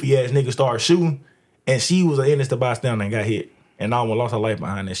some goofy ass nigga started shooting and she was an innocent bystander and got hit. And I almost lost her life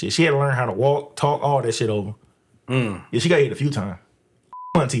behind that shit. She had to learn how to walk, talk, all that shit over. Yeah, she got hit a few times.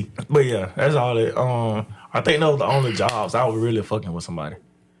 Auntie. But yeah, that's all it. I think those were the only jobs I was really fucking with somebody.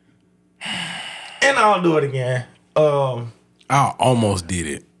 And I'll do it again. I almost did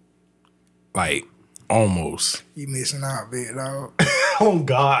it. Like, almost. You missing out, big dog. Oh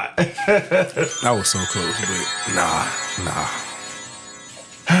God. That was so close, but nah.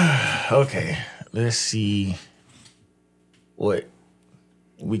 Okay, let's see what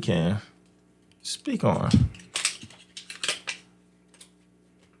we can speak on.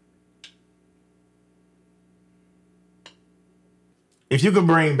 If you could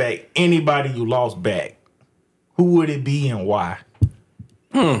bring back anybody you lost back, who would it be and why?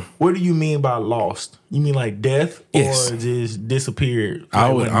 What do you mean by lost? You mean like death Yes. or just disappeared? I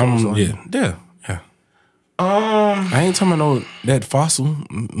Like would. when it goes on? Yeah. I ain't talking about no that fossil.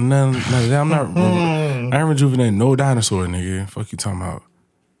 None of that. I'm not. I ain't rejuvenating no dinosaur, nigga. Fuck you talking about?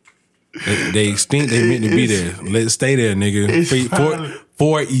 They extinct. They meant to be there. Let's stay there, nigga.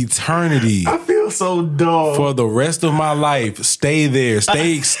 For eternity. I feel so dumb. For the rest of my life, stay there.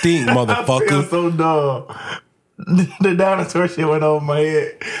 Stay extinct, I feel motherfucker. so dumb. The dinosaur shit went over my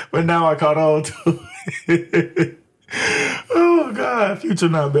head, but now I caught on to it. Oh God, future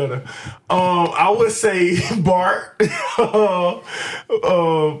not better. I would say Bart.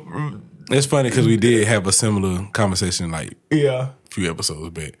 It's funny because we did have a similar conversation like Yeah, a few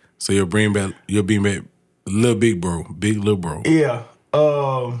episodes back. So you'll bring back little big little bro. yeah.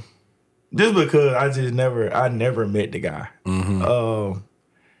 Just because I never met the guy.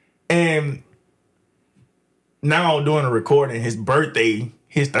 And now doing a recording, his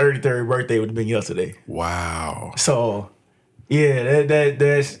 33rd birthday would have been yesterday. Wow. So yeah,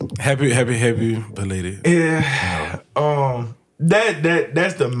 that's Happy belated. yeah.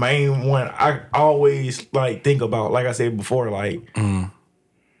 That's the main one I always like think about. Like I said before, like I'm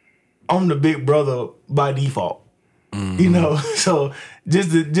the big brother by default. You know, so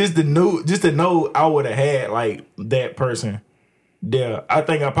just to know I would have had like that person there. I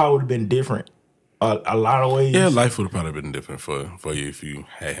think I probably would have been different a lot of ways. Yeah, life would have probably been different for you if you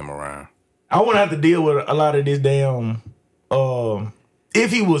had him around. I wouldn't have to deal with a lot of this damn.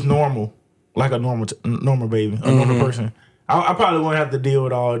 If he was normal, like a normal baby, a normal person, I probably wouldn't have to deal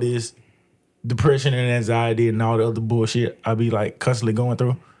with all this depression and anxiety and all the other bullshit I'd be like constantly going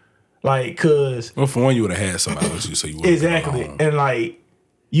through. Like, cause Well, for one, you would have had somebody with you, so you would exactly, and like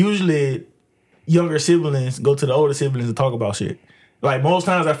usually younger siblings go to the older siblings to talk about shit. Like most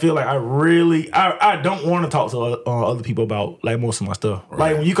times, I feel like I don't want to talk to other people about like most of my stuff. Right.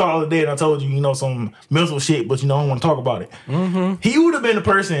 Like when you called the other day and I told you, some mental shit, but I don't want to talk about it. He would have been the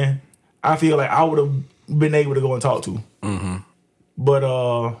person I feel like I would have been able to go and talk to. But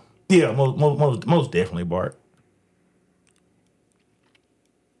yeah, most definitely Bart.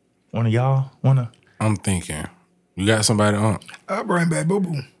 One of y'all wanna? I'm thinking. You got somebody on? I bring back Boo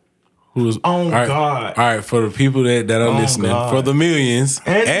Boo. Who's Oh, all right, God. All right, for the people that are listening, God. for the millions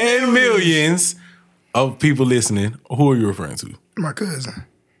And millions of people listening, who are you referring to? My cousin.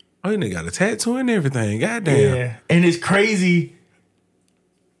 Oh, they got a tattoo and everything. Goddamn. Yeah, and it's crazy.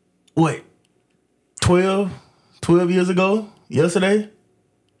 What? 12 years ago? Yesterday?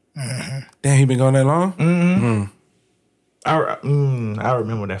 Damn, he been gone that long? I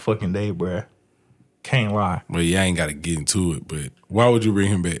remember that fucking day, bruh. Can't lie. Well, yeah, I ain't got to get into it, but why would you bring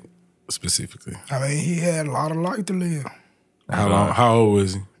him back specifically? I mean, he had a lot of life to live. How long? How old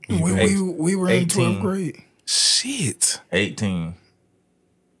was he? We were in 18. 12th grade. Shit. 18.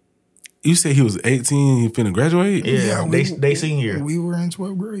 You said he was 18, he finna graduate? Yeah, they senior. We were in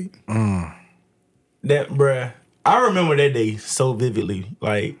 12th grade. That, bruh, I remember that day so vividly,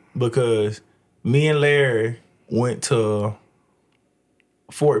 like, because me and Larry went to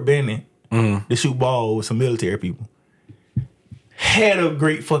Fort Benning to shoot ball with some military people. Had a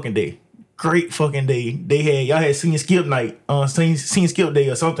great fucking day. Great fucking day. Y'all had senior skip night, senior skip day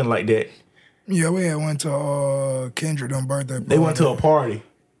or something like that. Yeah, we had went to Kendrick on birthday party. They went to a party.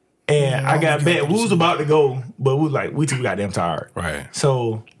 And I got back. We was see. about to go, but we too goddamn tired. Right.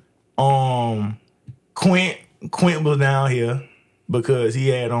 So, Quint was down here because he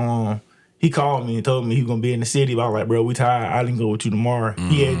had he called me and told me he was gonna be in the city. But I was like, bro, we tired. I didn't go with you tomorrow.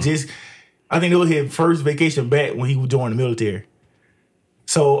 He had I think it was his first vacation back when he was joining the military.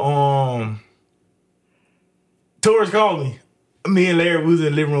 So, Torres called me. Me and Larry, we was in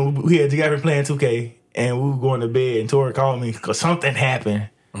the living room. We had been playing 2K, and we were going to bed. And Torres called me because something happened.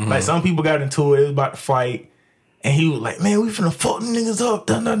 Like some people got into it. It was about to fight. And he was like, man, we finna fuck them niggas up.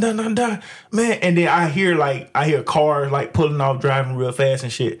 Dun, dun, dun, dun, dun. Man. And then I hear cars like pulling off, driving real fast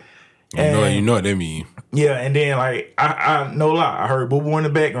and shit. And, You know what that mean. yeah, and then like I no lie, I heard Boo Boo in the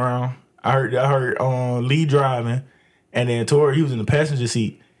background. I heard Lee driving. And then Tori, he was in the passenger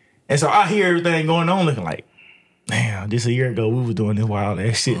seat. And so I hear everything going on, looking like, damn, just a year ago we was doing this wild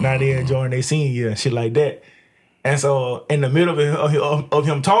ass shit. Now they enjoying their senior year and shit like that. And so in the middle of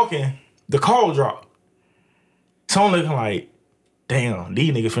him talking, the call dropped. So I'm looking like, damn,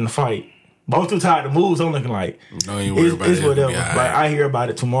 these niggas finna fight. But I'm too tired to move, so I'm looking like, it's whatever. Like, I hear about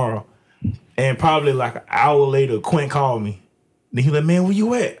it tomorrow. And probably like an hour later, Quint called me. Then he like, man, where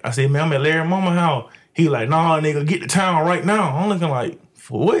you at? I said, man, I'm at Larry Mama house. He like, nah, nigga, get to town right now. I'm looking like,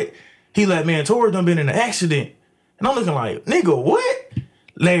 for what? He like, man, Tori done been in an accident. And I'm looking like, nigga, what?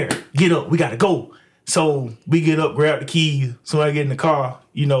 Larry, get up, we gotta go. So we get up, grab the keys. So I get in the car,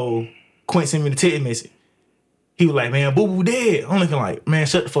 you know, Quint sent me the text message. He was like, man, boo-boo dead. I'm looking like, man,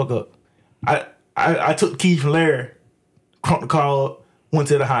 shut the fuck up. I took the keys from Larry, crunked the car up, went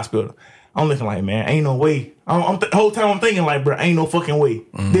to the hospital. I'm looking like, man, ain't no way. The whole time I'm thinking like, bro, ain't no fucking way.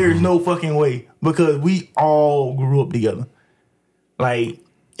 Mm-hmm. There is no fucking way. Because we all grew up together. Like,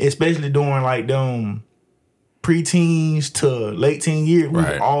 especially during like them preteens to late teen years, we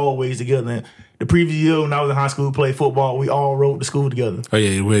were always together. And the previous year when I was in high school, played football, we all rode to school together. Oh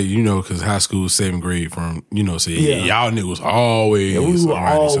yeah, well, you know, because high school was 7th grade from, you know, so y'all niggas always. Yeah, we were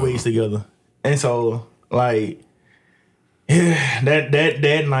always together. And so, like, yeah,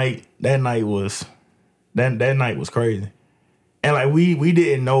 that night was crazy. And like we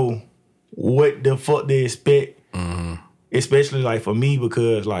didn't know what the fuck to expect. Mm-hmm. Especially like for me,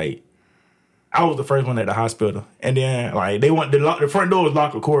 because like I was the first one at the hospital. And then like they want the front door was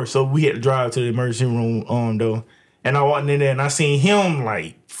locked, of course, so we had to drive to the emergency room though. And I walked in there and I seen him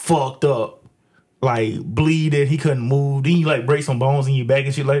like fucked up, like bleeding, he couldn't move. Then you like break some bones in your back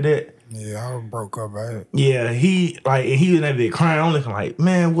and shit like that. Yeah, I was broke up, right? Yeah, he was in there crying. I'm looking like,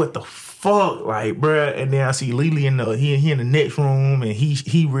 man, what the fuck, like, bruh. And then I see Lily in the next room, and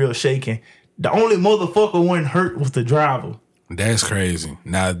he real shaking. The only motherfucker wasn't hurt was the driver. That's crazy.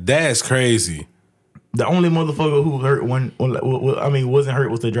 Now that's crazy. The only motherfucker who hurt wasn't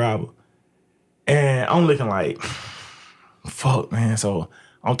hurt was the driver. And I'm looking like, fuck, man. So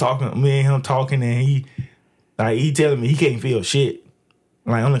I'm talking, me and him talking, and he telling me he can't feel shit.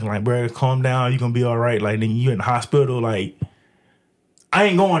 Like, I'm looking like, bro, calm down. You gonna be all right. Like, then you in the hospital. Like, I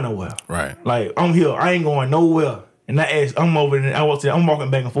ain't going nowhere. Right. Like, I'm here. I ain't going nowhere. And I'm over there. I'm walking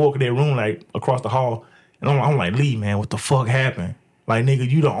back and forth to that room, like, across the hall. And I'm like, Lee, man, what the fuck happened? Like, nigga,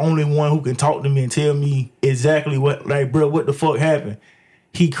 you the only one who can talk to me and tell me exactly what, like, bro, what the fuck happened?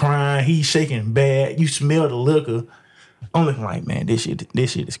 He crying. He shaking bad. You smell the liquor. I'm looking like, man, this shit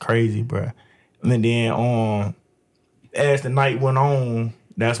is crazy, bro. And then as the night went on,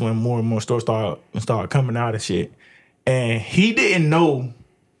 that's when more and more stories started coming out of shit. And he didn't know,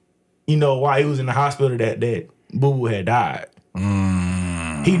 you know, why he was in the hospital that Boo Boo had died.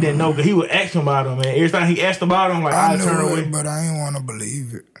 Mm. He didn't know, because he would ask him about him, man. Every time he asked about him, like, I turn away. But I ain't want to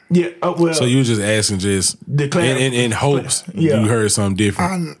believe it. Yeah, well. So you were just asking in hopes you heard something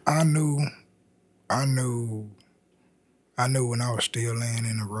different. I knew when I was still laying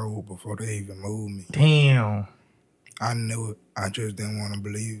in the road before they even moved me. Damn. I knew it. I just didn't want to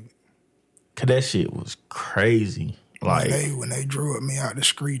believe it. Cause that shit was crazy. Like, when they drew me out the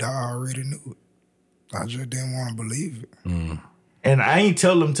street, I already knew it. I just didn't want to believe it. Mm. And I ain't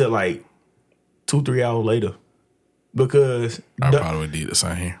tell them till like 2-3 hours later. Because I probably did the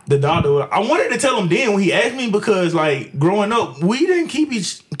same. The doctor, I wanted to tell him then when he asked me, because like growing up, we didn't keep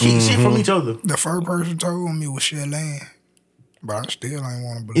shit from each other. The first person told me was Shellan, but I still ain't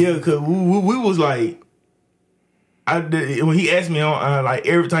want to believe it. Yeah, because we was like, when he asked me, like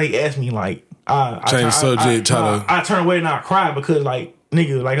every time he asked me, like I turn away and I cry, because like,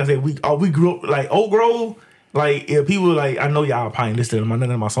 nigga, like I said, we grew up like Oak Grove. Like, if people like, I know y'all probably listen to none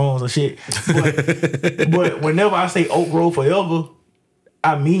of my songs and shit, but whenever I say Oak Grove forever,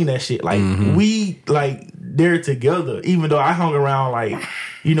 I mean that shit. Like, we like they're together. Even though I hung around, like,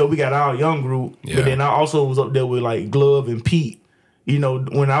 you know, we got our young group, but then I also was up there with like Glove and Pete. You know,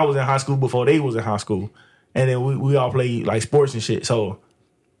 when I was in high school before they was in high school, and then we all played like sports and shit. So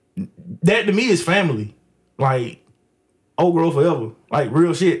that to me is family. Like, Oak Grove forever, like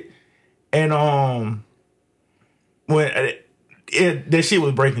real shit. And when that shit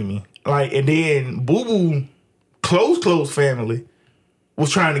was breaking me, like, and then Boo Boo, close family,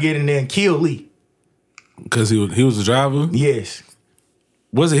 was trying to get in there and kill Lee because he was the driver. Yes.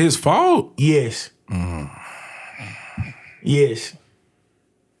 Was it his fault? Yes. Yes.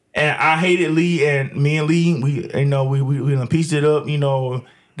 And I hated Lee, and me and Lee, we done pieced it up. You know,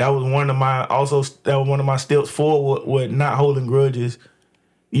 that was one of my steps forward with not holding grudges,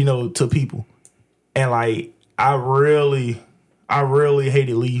 you know, to people. And like, I really I really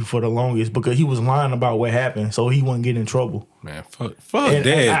hated Lee for the longest because he was lying about what happened, so he wouldn't get in trouble. Man, fuck And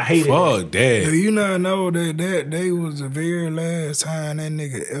that. I hated Fuck Do that. you not know that day was the very last time that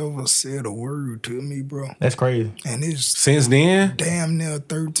nigga ever said a word to me, bro? That's crazy. And it's Since then, damn near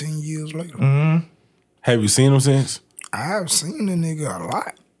 13 years later. have you seen him since? I've seen the nigga a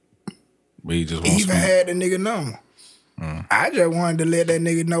lot. But he just won't Even speak. had the nigga number. I just wanted to let that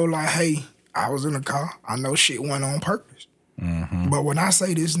nigga know, like, hey, I was in the car. I know shit went on purpose. But when I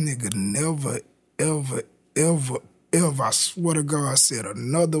say this nigga never, ever, ever, ever, I swear to God, said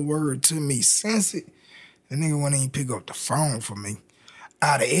another word to me since it, the nigga wouldn't even pick up the phone for me.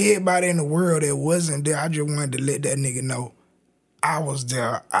 Out of everybody in the world that wasn't there, I just wanted to let that nigga know I was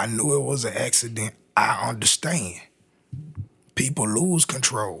there. I knew it was an accident. I understand. People lose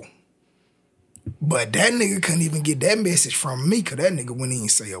control. But that nigga couldn't even get that message from me because that nigga wouldn't even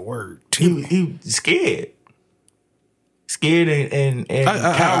say a word to me. He scared. Scared and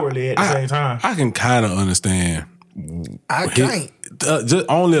cowardly at the same time. I can kind of understand. I can't. Just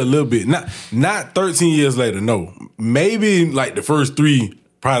only a little bit. Not 13 years later. No, maybe like the first 3.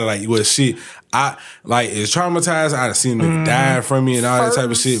 Probably like was shit. I like it's traumatized. I'd seen nigga die from me and all that type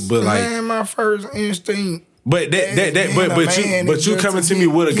of shit. But like, man, my first instinct. but you coming to me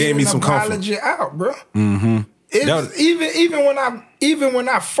would have gave me some comfort. Apology out, bro. Even when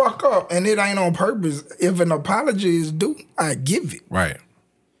I fuck up and it ain't on purpose, if an apology is due, I give it. Right.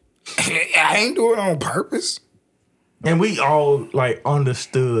 I ain't do it on purpose. And we all like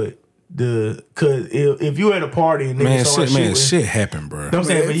understood cause if you at a party and niggas start shooting, shit happened, bro. You know what I'm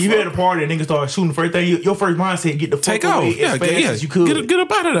saying? But you at a party and niggas start shooting, the first thing your first mindset get the fuck Take away off. as fast as you could. Get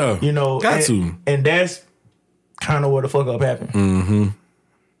up out of there. You know, got to. And that's kind of where the fuck up happened.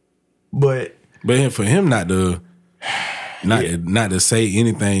 But for him not to say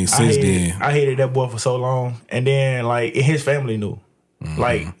anything since then. I hated that boy for so long, and then like his family knew.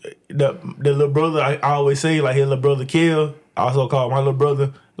 Like the little brother, I always say like his little brother Kel. I also call my little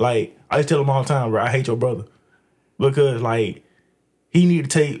brother. Like I just tell him all the time, bro, I hate your brother because like he need to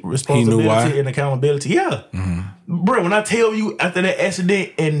take responsibility and accountability. Yeah, bro. When I tell you after that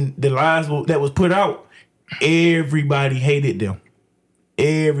accident and the lies that was put out, everybody hated them.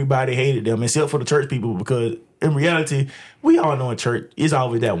 Everybody hated them except for the church people because in reality, we all know in church it's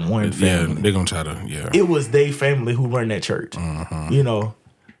always that one family. Yeah, they're gonna try to. It was their family who run that church, you know.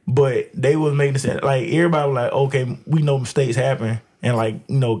 But they was making it like everybody was like, okay, we know mistakes happen, and like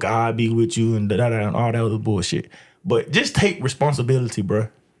you know, God be with you and and all that other bullshit. But just take responsibility, bro.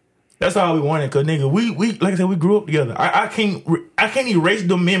 That's all we wanted, cause nigga, we like I said, we grew up together. I can't erase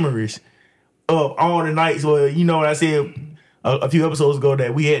the memories of all the nights where you know what I said a few episodes ago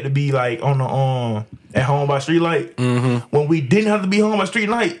that we had to be like on the at home by streetlight. When we didn't have to be home by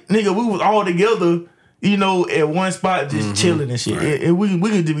streetlight, nigga, we was all together. You know, at one spot, just chilling and shit. Right. And we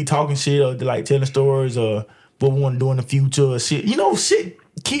could just be talking shit or like telling stories or what we want to do in the future or shit. You know, shit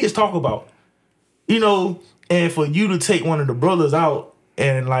kids talk about. You know, and for you to take one of the brothers out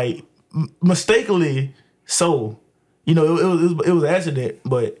and like mistakenly so, you know, it was an accident,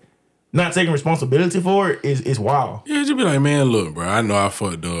 but not taking responsibility for it is wild. Yeah, just be like, man, look, bro, I know I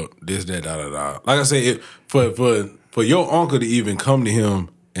fucked up. This, that, da, da, da. Like I said, for your uncle to even come to him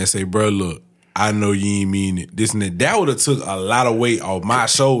and say, bro, look, I know you ain't mean it. This and that would have took a lot of weight off my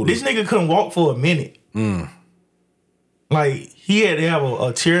shoulders. This nigga couldn't walk for a minute. Like, he had to have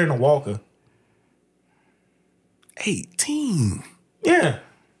a chair and a walker. 18. Yeah.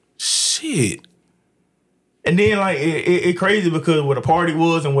 Shit. And then, like, it crazy because where the party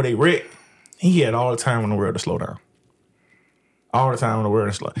was and where they wrecked, he had all the time in the world to slow down. All the time in the world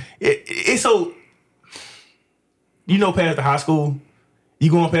to slow. It's so, you know, past the high school, you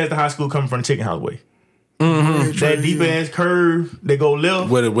going past the high school coming from the chicken house way. That deep ass curve, they go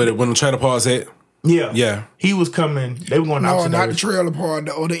left. Where the trailer parks at? Yeah. Yeah. He was coming, they were going No, opposite not the direction. trailer part,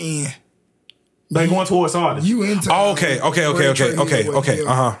 the other end. They going towards Sardis. You into Oh, okay.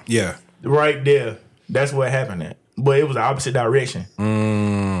 Yeah. Right there. That's what happened at. But it was the opposite direction.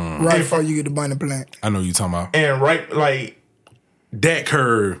 right before you get the bunny plant. I know what you talking about. And right, like, That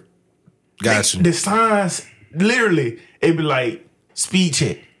curve. Got you. the signs, literally, it'd be like, speed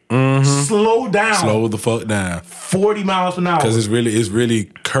check. Slow down. Slow the fuck down. 40 miles an hour. Because it's really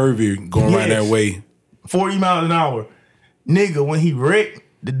curvy going right that way. 40 miles an hour. Nigga, when he wrecked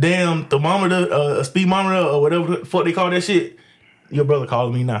the damn thermometer, speed monitor, or whatever the fuck they call that shit. Your brother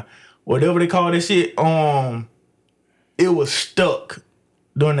calling me now. Whatever they call that shit, it was stuck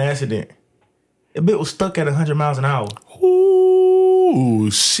during the accident. The bit was stuck at 100 miles an hour. Ooh,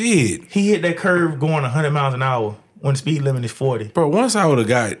 shit. He hit that curve going 100 miles an hour. when the speed limit is 40. Bro, once I would have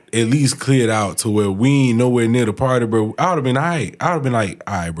got at least cleared out to where we ain't nowhere near the party, bro, I would have been all right. I would have been like,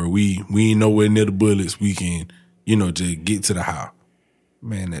 all right, bro, we ain't nowhere near the bullets. We can, just get to the house.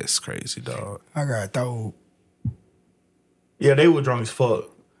 Man, that's crazy, dog. I got told. Yeah, they were drunk as fuck.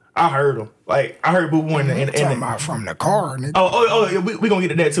 I heard them. Like, I heard Boo Boo in the... Talking about from the car, nigga. Yeah, we gonna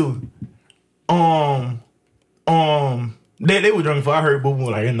get to that, too. They were drunk as fuck. I heard Boo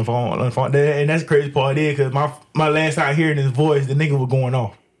Boo, like, in the phone. And that's the crazy part is, because my last time hearing his voice, the nigga was going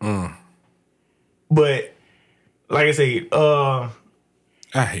off. But, like I said, I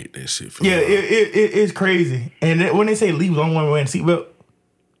hate that shit. It's crazy. And when they say Lee was the only one wearing a seatbelt,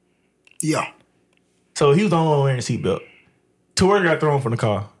 yeah. So he was the only one wearing a seatbelt. Tori got thrown from the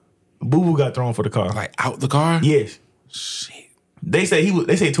car. Boo Boo got thrown for the car. Like out the car? Yes. Shit. They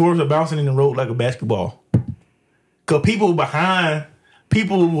say Tori was bouncing in the road like a basketball. Cause people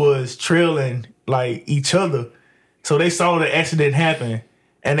was trailing like each other. So they saw the accident happen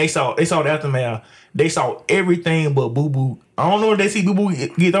and they saw the aftermath. They saw everything but Boo Boo. I don't know if they see Boo Boo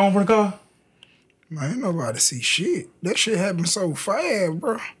get thrown from the car. Man, ain't nobody see shit. That shit happened so fast,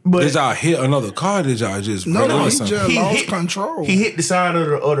 bro. But did y'all hit another car? Did y'all just he lost control. He hit the side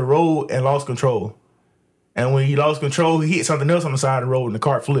of the road and lost control. And when he lost control, he hit something else on the side of the road and the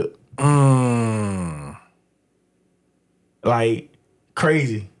car flipped. Like,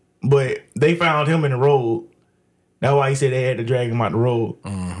 crazy. But they found him in the road. That's why he said they had to drag him out the road.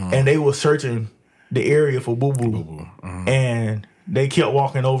 And they were searching the area for Boo Boo. And they kept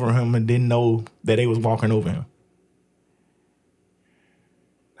walking over him and didn't know that they was walking over him.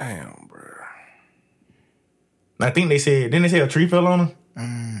 Damn, bro. I think didn't they say a tree fell on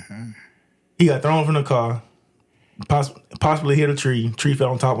him? He got thrown from the car, possibly hit a tree. Tree fell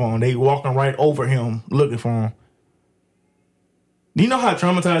on top of him. They walking right over him, looking for him. Do you know how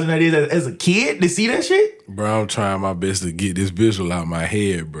traumatizing that is as a kid to see that shit? Bro, I'm trying my best to get this visual out my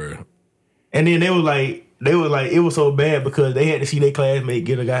head, bro. And then they was like, it was so bad because they had to see their classmate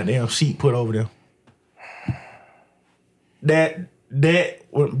get a goddamn sheet put over them. That,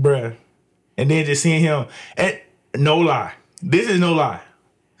 bruh. And then just seeing him, and no lie, this is no lie.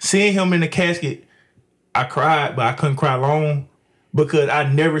 Seeing him in the casket, I cried, but I couldn't cry long because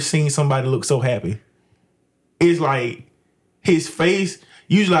I never seen somebody look so happy. It's like his face,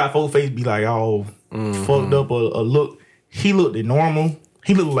 usually our folks' face be like, oh, fucked up or look. He looked normal.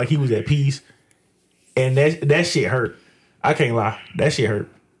 He looked like he was at peace. And that shit hurt. I can't lie. That shit hurt.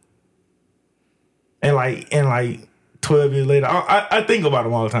 And like 12 years later, I think about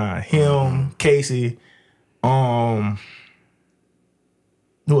him all the time. Him, Casey, who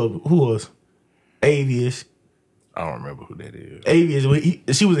was? Avius. I don't remember who that is.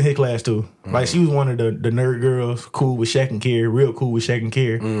 Avius, she was in his class too. Like she was one of the nerd girls, cool with Shaq and Kerry, real cool with Shaq and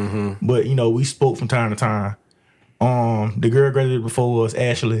Kerry. But we spoke from time to time. The girl graduated before us,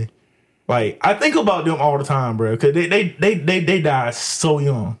 Ashley. Like I think about them all the time, bro, because they died so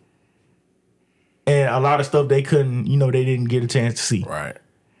young, and a lot of stuff they couldn't, they didn't get a chance to see. Right.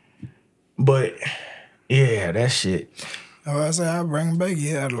 But yeah, that shit. I say I bring him back. He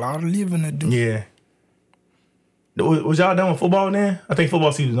had a lot of living to do. Yeah. Was y'all done with football then? I think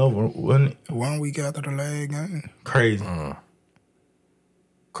football season's over, wasn't it? 1 week after the leg game. Crazy.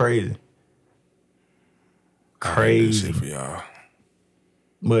 Crazy. Crazy for y'all.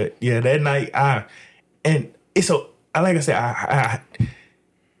 But yeah, that night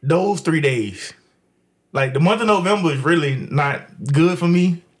those 3 days, like the month of November is really not good for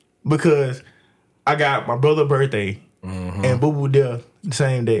me because I got my brother's birthday and Boo Boo there the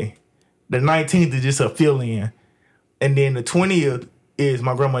same day. The 19th is just a fill-in. And then the 20th is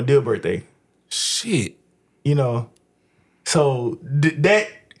my grandma Dill's birthday. Shit. So that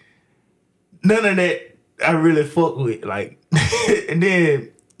none of that I really fuck with. Like, and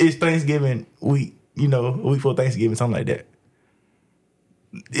then it's Thanksgiving week, a week before Thanksgiving, something like that.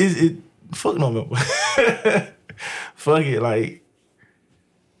 Fuck November. Fuck it, like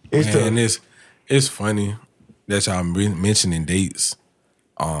it's tough. And it's funny that y'all mentioning dates.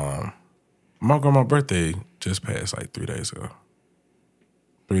 My grandma's birthday just passed like 3 days ago.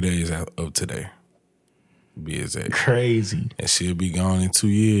 3 days out of today, to be exact. Crazy. And she'll be gone in 2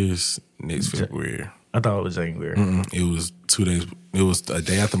 years next February. I thought it was January. It was 2 days. It was a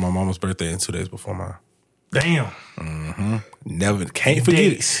day after my mama's birthday and 2 days before mine. Damn. Never. Can't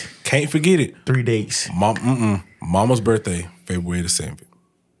forget it. Can't forget it. 3 days. Mama's birthday, February the 7th.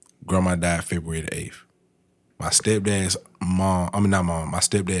 Grandma died February the 8th. My stepdad's my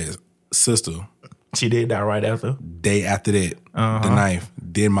stepdad's sister. She did die right after? Day after that, the 9th,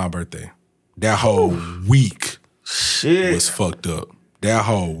 then my birthday. That whole week was fucked up. That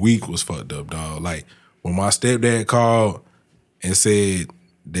whole week was fucked up, dog. Like, when my stepdad called and said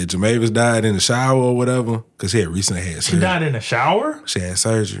that Jamavis died in the shower or whatever, because she had recently had surgery. She died in the shower? She had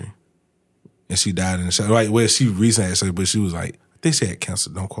surgery. And she died in the shower. Like, well, she recently had surgery, but she was like, I think she had cancer.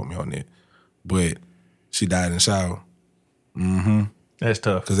 Don't quote me on that. But she died in the shower. Mm-hmm. That's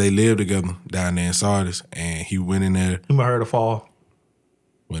tough. Because they lived together down there in Sardis, and he went in there. You might heard her fall.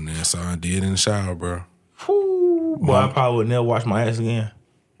 Went in there and saw her dead in the shower, bro. Whew, boy, I probably would never wash my ass again.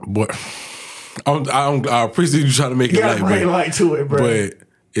 Boy, I appreciate you trying to make it light, bring light to it, bro. But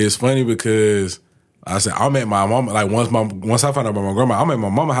it's funny because I said I'm at my mama. Like once I found out about my grandma, I'm at my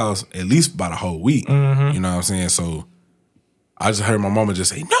mama's house at least about a whole week. Mm-hmm. You know what I'm saying? So I just heard my mama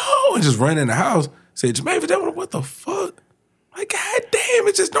just say no and just run in the house. Said, Jermaine, what the fuck? Like, god damn,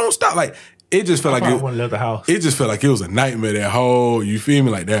 it just don't stop. Like, it just felt like I wouldn't leave the house. It just felt like it was a nightmare. That whole, you feel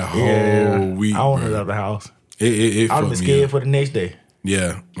me? Like that whole week. I wouldn't leave the house. I would be scared for the next day.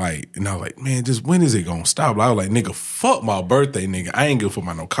 Yeah, like, and I was like, man, just when is it gonna stop? Like, I was like, nigga, fuck my birthday, nigga. I ain't give a fuck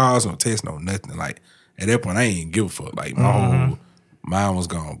about no cars, no tests, no nothing. Like, at that point, I ain't give a fuck. Like, my whole mind was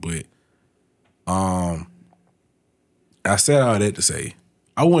gone. But, I said all that to say,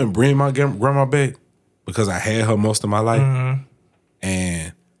 I wouldn't bring my grandma back because I had her most of my life.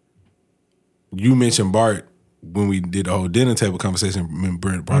 And you mentioned Bart when we did the whole dinner table conversation.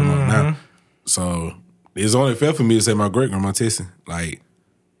 Brent brought him up now. So it's only fair for me to say my great grandma Tessie. Like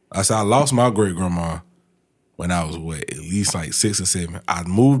I said, I lost my great grandma when I was at least like 6 or 7. I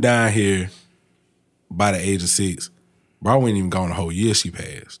moved down here by the age of 6. Bro, I wasn't even gone the whole year she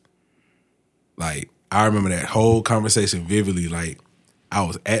passed. Like I remember that whole conversation vividly. Like I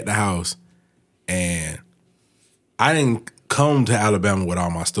was at the house and I didn't come to Alabama with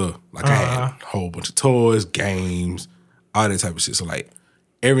all my stuff. Like I had a whole bunch of toys, games, all that type of shit. So like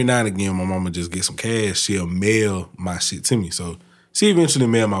every now and again, my mama just get some cash. She'll mail my shit to me. So she eventually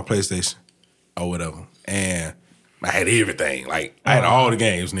mailed my PlayStation or whatever. And I had everything. Like I had all the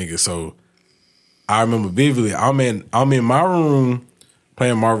games, nigga. So I remember vividly, I'm in my room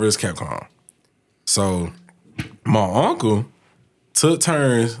playing Marvel vs. Capcom. So my uncle took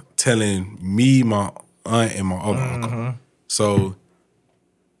turns telling me, my aunt, and my other uncle. So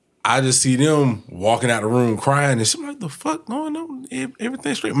I just see them walking out the room crying and shit. I'm like, the fuck going on?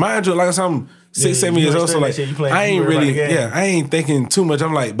 Everything's straight. Mind you, like I said, I'm 6, 7 years old, so like I ain't really, I ain't thinking too much.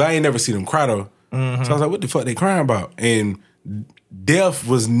 I'm like, but I ain't never seen them cry though. So I was like, what the fuck they crying about? And death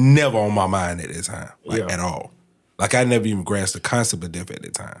was never on my mind at that time, like at all. Like I never even grasped the concept of death at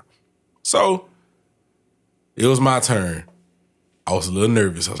that time. So it was my turn. I was a little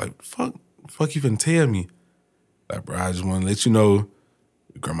nervous. I was like, fuck you finna tell me? Like, bro, I just want to let you know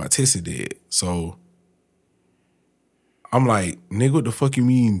Grandma Tessie dead. So I'm like, nigga, what the fuck you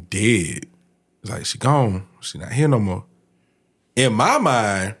mean dead? It's like, she gone. She not here no more. In my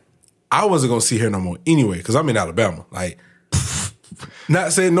mind, I wasn't going to see her no more anyway because I'm in Alabama. Like,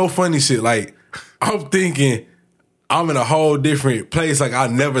 not saying no funny shit. Like, I'm thinking I'm in a whole different place. Like, I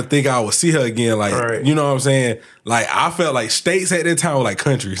never think I would see her again. Like, you know what I'm saying? Like, I felt like states at that time were like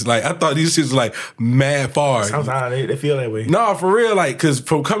countries. Like, I thought these shits was like mad far. Sometimes they feel that way. No, for real. Like, because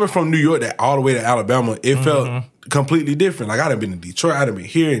from coming from New York all the way to Alabama, it felt completely different. Like, I done been to Detroit. I done been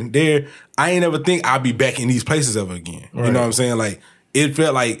here and there. I ain't never think I'd be back in these places ever again. You know what I'm saying? Like, it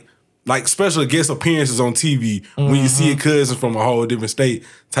felt like special guest appearances on TV when you see your cousins from a whole different state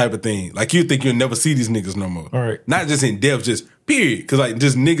type of thing. Like, you think you'll never see these niggas no more. Not just in depth, just period. Because, like,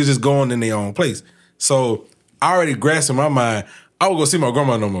 just niggas just going in their own place. So, I already grasped in my mind, I was going to see my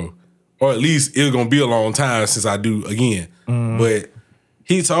grandma no more. Or at least it was going to be a long time since I do again. But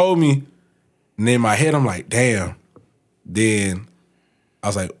he told me, and in my head, I'm like, damn. Then I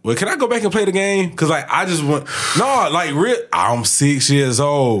was like, well, can I go back and play the game? Because, like, I just want, I'm 6 years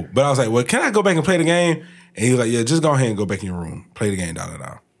old. But I was like, well, can I go back and play the game? And he was like, yeah, just go ahead and go back in your room. Play the game,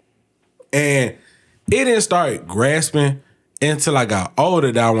 And it didn't start grasping until I got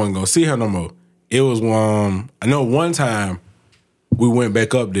older that I wasn't going to see her no more. It was, I know one time we went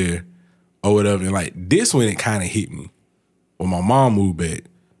back up there or whatever, and, like, this when it kind of hit me. When my mom moved back.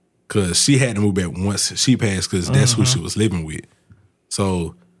 Because she had to move back once she passed because that's who she was living with.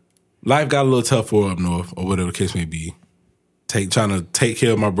 So life got a little tough for her up north or whatever the case may be. Trying to take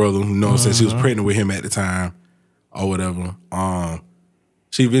care of my brother, you know, since she was pregnant with him at the time or whatever.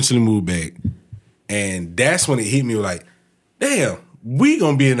 She eventually moved back. And that's when it hit me like, damn, we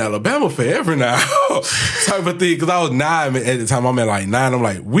gonna be in Alabama forever now type of thing. Because I was 9 at the time. I'm at like 9. I'm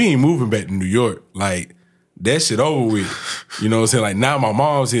like, we ain't moving back to New York. Like, that shit over with. You know what I'm saying? Like, now my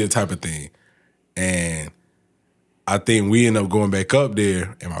mom's here type of thing. And I think we ended up going back up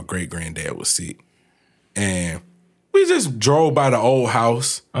there and my great-granddad was sick. And we just drove by the old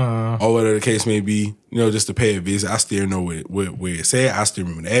house or whatever the case may be, just to pay a visit. I still know where it said. I still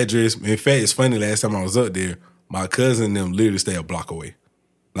remember the address. In fact, it's funny, last time I was up there, my cousin and them literally stay a block away.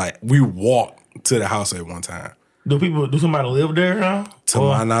 Like, we walked to the house at one time. Do somebody live there now? To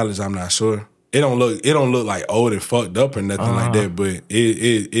my knowledge, I'm not sure. It don't look like old and fucked up or nothing like that, but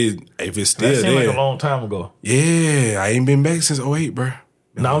it if it's still that seemed there. like a long time ago. Yeah, I ain't been back since 2008, bro.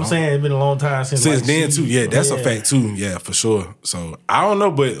 No, I'm saying it's been a long time since then too. Yeah, that's a fact too. Yeah, for sure. So I don't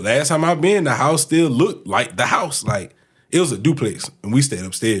know, but last time I been, the house still looked like the house. Like it was a duplex, and we stayed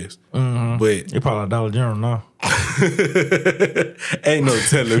upstairs. Mm-hmm. But it probably a Dollar General now. Ain't no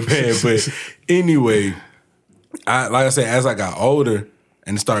telling, man. But anyway, like I said, as I got older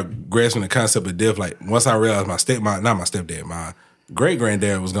and started grasping the concept of death, like once I realized my great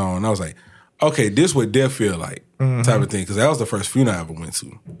granddad was gone, I was like, okay, this what death feel like, type of thing. Because that was the first funeral I ever went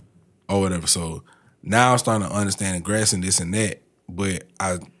to, or whatever. So now I'm starting to understand and grasping this and that. But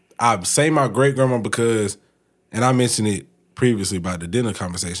I say my great grandma because, and I mentioned it previously about the dinner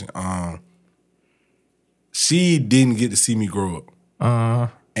conversation. She didn't get to see me grow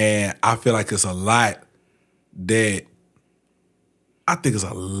up, and I feel like it's a lot that I think it's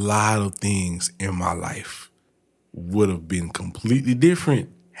a lot of things in my life would have been completely different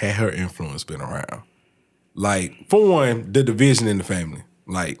had her influence been around. Like, for one, the division in the family.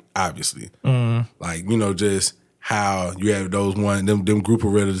 Like, obviously. Like, just how you have them group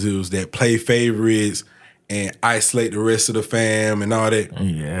of relatives that play favorites and isolate the rest of the fam and all that.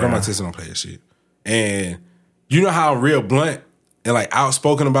 Yeah. Grandma Tessa don't play that shit. And you know how I'm real blunt and like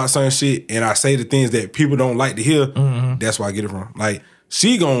outspoken about certain shit, and I say the things that people don't like to hear. That's where I get it from. Like,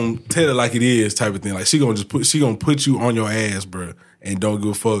 she gonna tell it like it is, type of thing. Like, she gonna put you on your ass, bro, and don't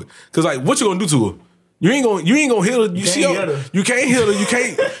give a fuck. Cause like, what you gonna do to her? You ain't gonna heal her. You can't heal her. You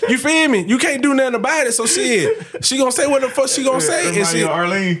can't. You feel me? You can't do nothing about it. So shit, she gonna say what the fuck she gonna say, and shit.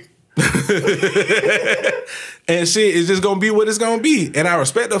 Arlene. And shit is just gonna be what it's gonna be, and I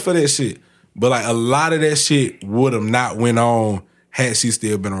respect her for that shit. But like, a lot of that shit would have not went on had she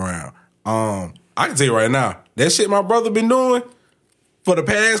still been around. I can tell you right now, that shit my brother been doing for the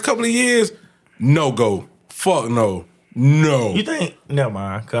past couple of years, no go. Fuck no. No. You think? Never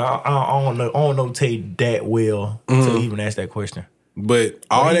mind. Cause I don't know Tate that well to even ask that question. But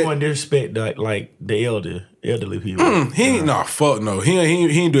all that, want to disrespect like the elderly people. He ain't fuck no. He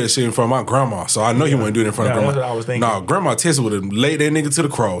ain't do that shit in front of my grandma. So I know he wouldn't do it in front of grandma. That's what I was thinking. Nah, Grandma Tessa would have laid that nigga to the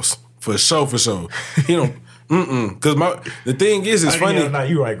cross for sure. He don't. Because the thing is, it's funny. Nah,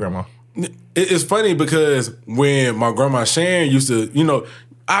 you right, Grandma. It's funny because when my grandma Sharon used to,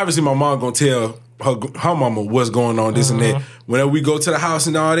 obviously my mom gonna tell her mama what's going on, this and that. Whenever we go to the house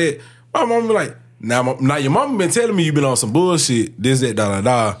and all that, my mama be like, now your mama been telling me you been on some bullshit, this, that,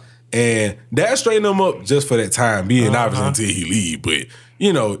 da. And that straightened him up just for that time being, obviously, until he leave. But,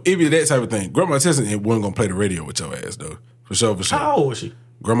 it be that type of thing. Grandma Tessie wasn't gonna play the radio with your ass, though. For sure. How old was she?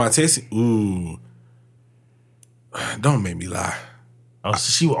 Grandma Tessie? Ooh. Don't make me lie. Oh,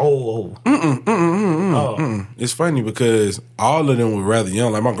 so she was old. It's funny because all of them were rather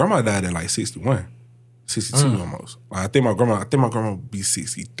young. Like, my grandma died at like 61, 62 almost. Like, I think my grandma would be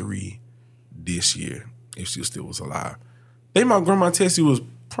 63 this year if she still was alive. I think my grandma Tessie was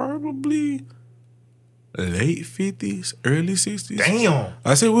probably late 50s, early 60s. Damn.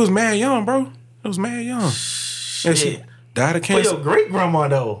 I said, we was mad young, bro. It was mad young. Shit. She died of cancer. But your great grandma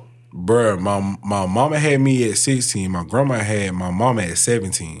though. Bruh, my mama had me at 16. My grandma had my mama at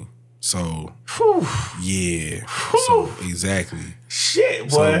 17. So, yeah. So, exactly. Shit, boy.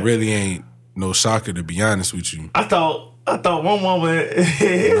 So, it really ain't no shocker, to be honest with you. I thought one mama,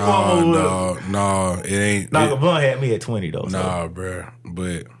 No, it ain't. Nah, Blunt had me at 20, though. Nah, bruh.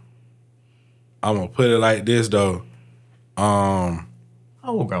 But I'm going to put it like this, though. How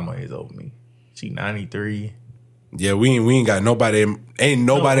old grandma is over me? She 93. Yeah, we ain't got nobody. Ain't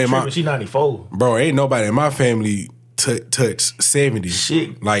nobody in my. She 94. Bro, ain't nobody in my family touched 70.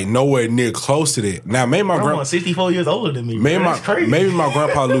 Shit. Like, nowhere near close to that. Now, maybe my grandma 64 years older than me. That's crazy. Maybe my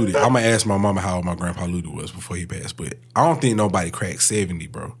grandpa Ludi. I'm gonna ask my mama how old my grandpa Ludi was before he passed, but I don't think nobody cracked 70,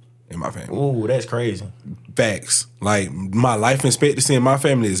 bro, in my family. Ooh, that's crazy. Facts. Like, my life expectancy in my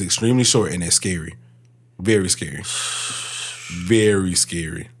family is extremely short, and that's scary. Very scary. Very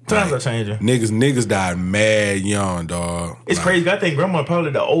scary. Times are changing. Niggas died mad young, dog. It's crazy. I think grandma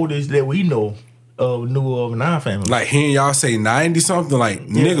probably the oldest that we knew of in our family. Like, hearing y'all say 90-something, like,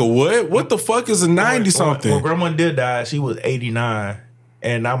 nigga, what? What the fuck is a 90-something? When grandma did die, she was 89.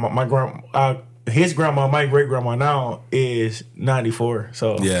 And now his grandma, my great-grandma now, is 94.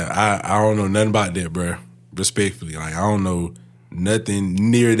 So yeah, I don't know nothing about that, bro. Respectfully. Like, I don't know nothing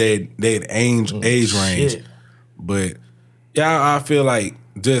near that age range. Shit. But yeah, I feel like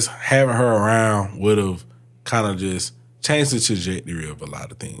just having her around would have kind of just changed the trajectory of a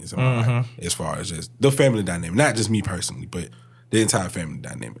lot of things in my life, as far as just the family dynamic. Not just me personally, but the entire family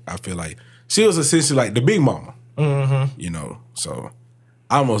dynamic. I feel like she was essentially like the big mama, you know. So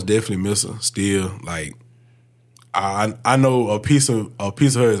I most definitely miss her still. Like I know a piece of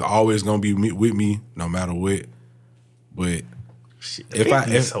her is always gonna be with me no matter what. But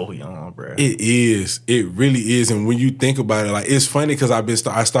if so young, bro, it really is. And when you think about it, like it's funny because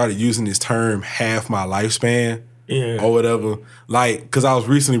I started using this term half my lifespan. Yeah. Or whatever. Like, because I was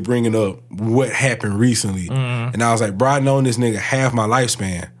recently bringing up what happened recently. And I was like, bro, I known this nigga half my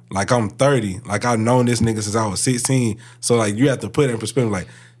lifespan. Like, I'm 30. Like, I've known this nigga since I was 16. So, like, you have to put it in perspective. Like,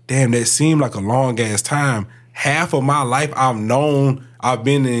 damn, that seemed like a long-ass time. Half of my life I've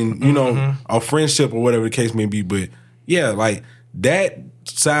been in, you know, a friendship or whatever the case may be. But, yeah, like, that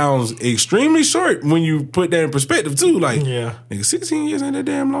sounds extremely short when you put that in perspective, too. Like, nigga, 16 years ain't that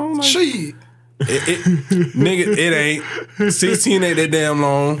damn long. Like, Shit. Nigga, it ain't 16 ain't that damn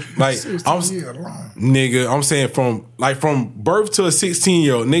long. Like nigga, I'm saying from birth to a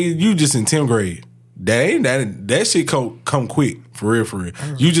 16-year-old, nigga, you just in 10th grade. That shit come quick for real.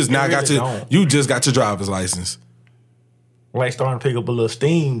 You just got your driver's license. Like starting to pick up a little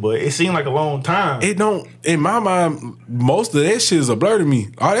steam, but it seemed like a long time. It don't. In my mind, most of that shit is a blur to me.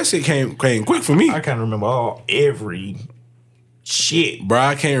 All that shit came quick for me. I can't remember every shit, bro.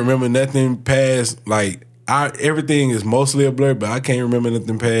 I can't remember nothing past like everything is mostly a blur, but I can't remember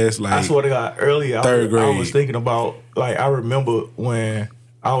nothing past like. I swear to God, earlier third grade. I was thinking about like I remember when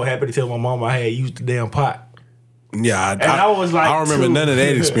I was happy to tell my mom I had used the damn pot. Yeah, I was like, I don't remember none of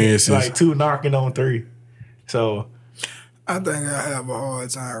that experiences. Like 2 knocking on 3. So I think I have a hard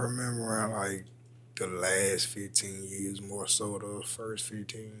time remembering like the last 15 years more so the first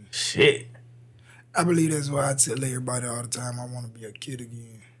 15. Shit. I believe that's why I tell everybody all the time I want to be a kid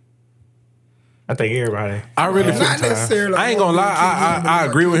again. I think everybody. I really not necessarily. I ain't gonna lie. I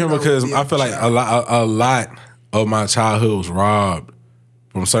agree with him because I feel like a lot of my childhood was robbed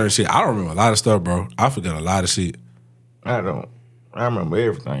from certain shit. I don't remember a lot of stuff, bro. I forget a lot of shit. I don't. I remember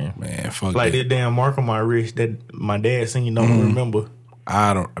everything. Man, fuck like that. This damn mark on my wrist that my dad seen you don't remember.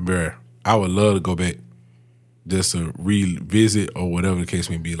 I don't, bro. I would love to go back just to revisit or whatever the case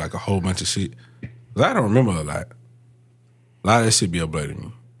may be, like a whole bunch of shit. Cause I don't remember a lot. A lot of that shit be a blur to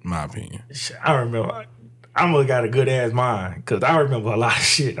me, in my opinion. I remember. I must got a good ass mind because I remember a lot of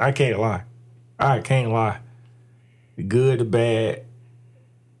shit. I can't lie. The good, the bad,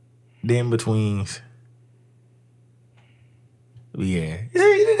 the in betweens. Yeah,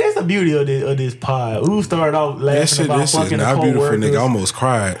 that's the beauty of this pod. Who started off laughing about fucking the not beautiful, co-workers. nigga. I almost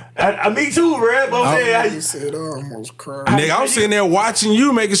cried. Me too, bro. You said I almost cried. Nigga, I'm sitting there watching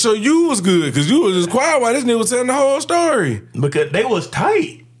you, making sure you was good, because you was just quiet while this nigga was telling the whole story. Because they was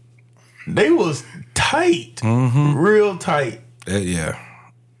tight. Real tight. Yeah.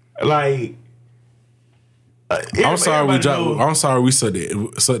 Like, I'm sorry we sucked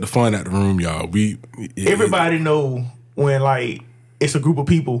the fun out the room, y'all. Everybody know when like it's a group of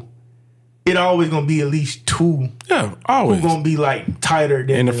people, it always gonna be at least 2. Yeah, always. Who gonna be like tighter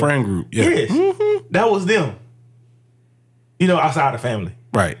than in the friend group. Yeah. Yes, that was them. You know, outside the family,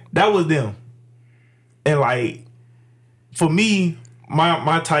 right? That was them. And like for me,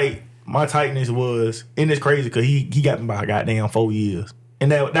 my tightness was, and it's crazy because he got me by a goddamn 4 years,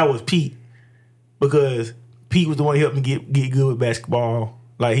 and that was Pete, because Pete was the one who helped me get good with basketball.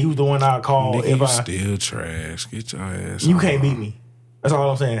 Like, he was the one I called. Nigga, still trash. Get your ass You on. can't beat me. That's all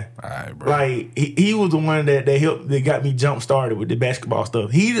I'm saying. All right, bro. Like, he was the one that helped, that got me jump started with the basketball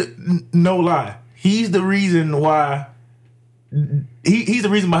stuff. No lie. He's the reason why. He's the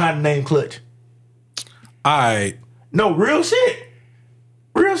reason behind the name Clutch. All right. No, real shit.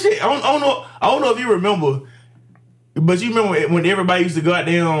 Real shit. I don't know if you remember, but you remember when everybody used to go out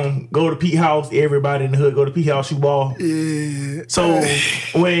there and go to Pete house, everybody in the hood go to Pete house, shoot ball. Yeah. So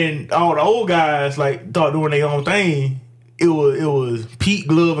when all the old guys like started doing their own thing, it was Pete,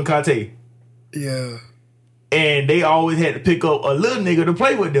 Glove, and Kate. Yeah. And they always had to pick up a little nigga to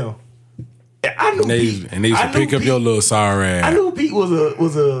play with them. I knew Pete. And they used to pick up your little sorry ass. I knew Pete was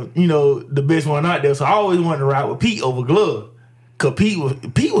a the best one out there, so I always wanted to ride with Pete over Glove. Cause Pete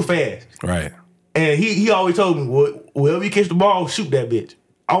was fast. Right. And he always told me, wherever you catch the ball, shoot that bitch.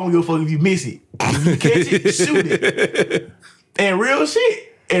 I don't give a fuck if you miss it. If you catch it, shoot it. And real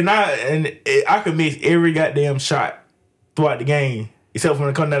shit. And I could miss every goddamn shot throughout the game. Except for when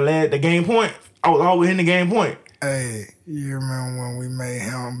it come to the game point, I was always in the game point. Hey, you remember when we made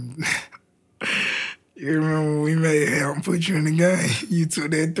him... You remember when we made him put you in the game? You took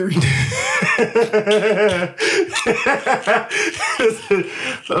that 3.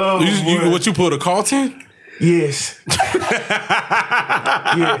 What you put a Carlton? Yes. Yes,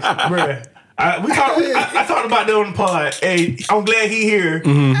 bruh. I talked about that on the pod, and I'm glad he here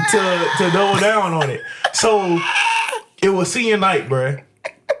to double down on it. So it was senior night, bruh.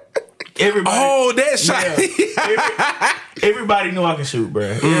 Everybody, that shot. Yeah, everybody knew I can shoot,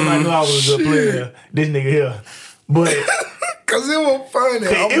 bruh. Everybody knew I was a good player. This nigga here, but cause it was funny.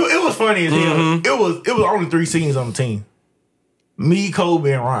 It was funny as hell. It was only 3 seniors on the team. Me,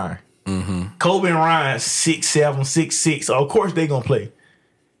 Kobe, and Ryan. Kobe and Ryan 6'7", 6'6". So of course they gonna play.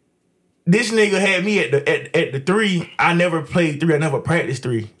 This nigga had me at the 3. I never played 3. I never practiced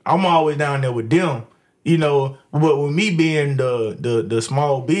 3. I'm always down there with them, you know. But with me being the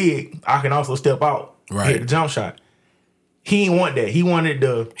small big, I can also step out, hit the jump shot. He didn't want that. He wanted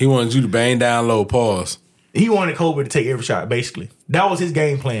you to bang down low. Pause. He wanted Kobe to take every shot. Basically, that was his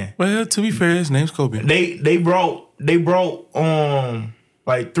game plan. Well, to be fair, his name's Kobe. They brought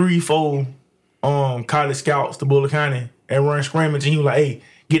like 3-4 college scouts to Bullock County and run scrimmage, and he was like, "Hey,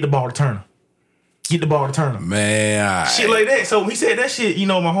 get the ball to Turner. Get the ball to Turner." Man, shit like that. So he said that shit. You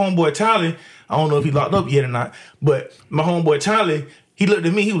know, my homeboy Charlie. I don't know if he locked up yet or not, but my homeboy Charlie, he looked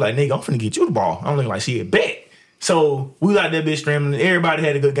at me. He was like, "Nigga, I'm finna get you the ball." I'm looking like, "Shit, bet." So we like that bitch streaming. Everybody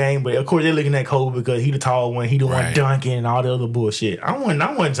had a good game, but of course they're looking at Kobe because he the tall one, he the one dunking and all the other bullshit. I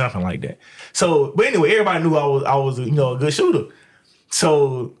wasn't jumping like that. So, but anyway, everybody knew I was a good shooter.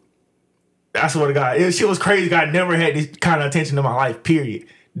 So I swear to God, shit was crazy. I never had this kind of attention in my life. Period.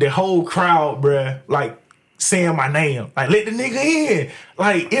 The whole crowd, bruh, like saying my name, like let the nigga in.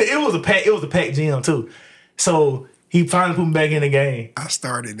 Like it was a packed gym too. So he finally put me back in the game. I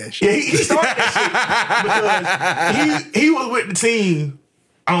started that shit. Yeah, he started that shit because he was with the team.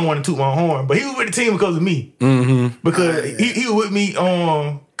 I don't want to toot my horn, but he was with the team because of me. Because he was with me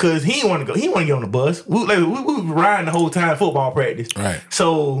because he didn't want to go. He didn't want to get on the bus. We were riding the whole time football practice. Right.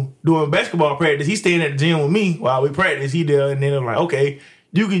 So during basketball practice, he's staying at the gym with me while we practice. He there, and then I'm like, okay,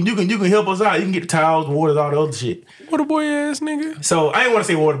 you can help us out. You can get the towels, the waters, all the other shit. Water boy ass nigga. So I didn't want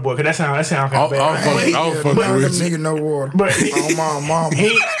to say water boy because that sound kind of bad. I'll fuck with nigga no water. But oh my mama,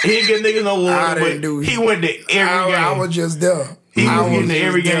 he didn't get niggas no water. I didn't do it. He went to every game. I was just there. He was getting to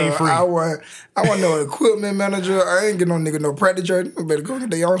every game free. I wasn't no equipment manager. I ain't get no nigga no practice training. You better go get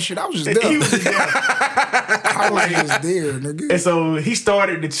their own shit. I was just there. He was just there. I was just there, nigga. And so he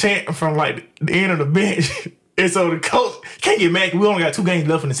started the chant from like the end of the bench. And so the coach can't get mad. We only got 2 games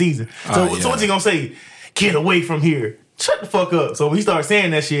left in the season. So what's he gonna say? Get away from here. Shut the fuck up. So he started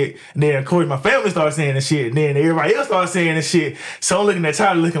saying that shit. And then, of course, my family started saying that shit. And then everybody else started saying that shit. So I'm looking at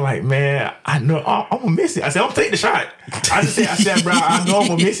Tyler looking like, man, I know I'm going to miss it. I said, I'm going to take the shot. I said, bro, I know I'm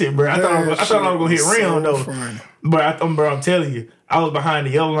going to miss it, bro. I thought I was going to hit rim, though. Funny. But I'm telling you, I was behind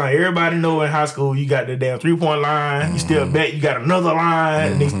the yellow line. Everybody know in high school, you got the damn 3-point line. You still bet you got another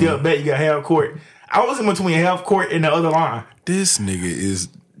line. And they still bet you got half court. I was in between half court and the other line. This nigga is...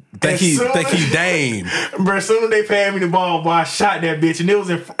 Think he Dame. Bro, as soon as they passed me the ball, boy, I shot that bitch. And it was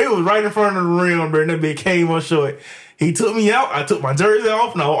right in front of the rim, bro. And that bitch came up short. He took me out. I took my jersey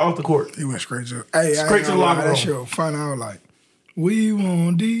off and I was off the court. He went straight to the locker room. That shit was fun. I was like, we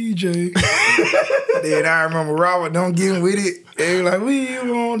want DJ. Then I remember Robert don't get with it. They were like, we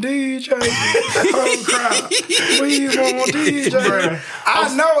want DJ. Whole crowd. We want DJ. Bruh,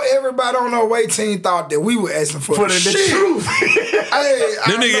 I know everybody on our away team thought that we were asking for the truth.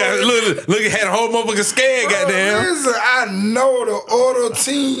 Them niggas look had a whole motherfucker scared, goddamn. Listen, I know the other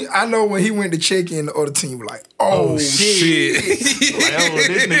team. I know when he went to check in, the other team was like, oh shit. Like,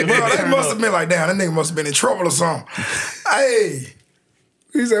 this nigga, bro, they must have been like, damn, that nigga must have been in trouble or something. Hey.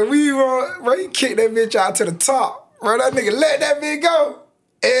 He said, bro, he kicked that bitch out to the top. Bro, that nigga let that bitch go.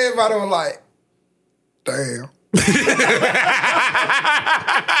 Everybody was like, damn.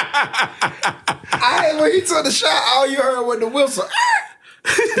 When he took the shot, all you heard was the whistle.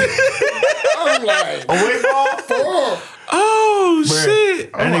 I'm like, away ball? Oh,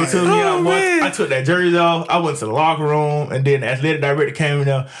 shit. That nigga took me out. I took that jersey off. I went to the locker room, and then the athletic director came in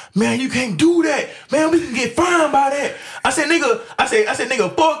there. Man, you can't do that. Man, we can get fined by that. I said,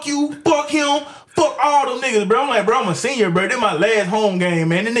 nigga, fuck you, fuck him, fuck all them niggas, bro. I'm like, bro, I'm a senior, bro. This my last home game,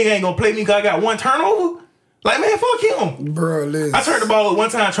 man. This nigga ain't gonna play me because I got 1 turnover. Like, man, fuck him. Bro, listen. I turned the ball up one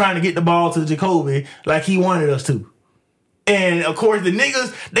time trying to get the ball to Jacoby like he wanted us to. And, of course, the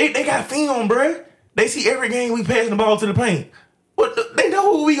niggas, they got film, bro. They see every game we passing the ball to the paint. They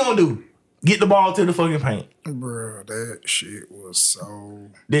know what we gonna do. Get the ball to the fucking paint. Bro, that shit was so...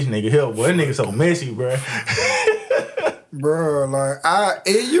 This nigga here, boy. That nigga so messy, bro. Bro, like,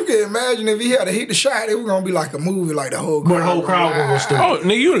 you can imagine if he had to hit the shot, it was gonna be like a movie, like the whole crowd. The whole crowd was stupid. Oh,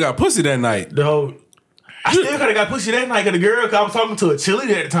 nigga, you would've got pussy that night. The whole... I still could have got pussy that night because the girl, cause I was talking to a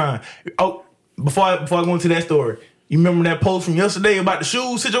cheerleader at the time. Oh, before I go into that story, you remember that post from yesterday about the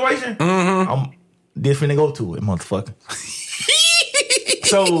shoes situation? Mm-hmm. I'm just finna go to it, motherfucker.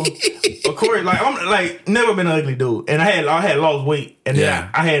 So, of course, like I'm like never been an ugly dude, and I had lost weight, and then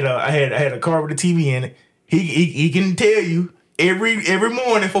I had a car with a TV in it. He can tell you every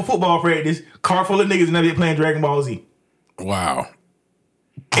morning for football practice, car full of niggas and they playing Dragon Ball Z. Wow.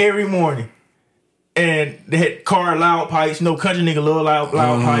 Every morning. And they had car loud pipes, country nigga love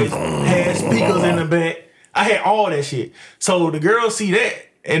loud pipes, had speakers in the back. I had all that shit. So the girls see that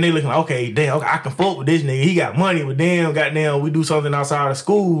and they looking like, okay, damn, I can fuck with this nigga. He got money, but damn, goddamn, we do something outside of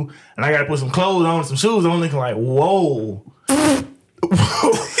school and I gotta put some clothes on, some shoes on, looking like, whoa.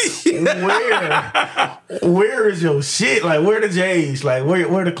 Where is your shit? Like, where the J's? Like,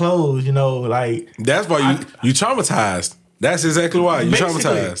 where the clothes? Like that's why you traumatized. That's exactly why you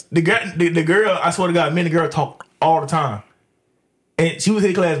traumatized. The girl, I swear to God, me and the girl talk all the time, and she was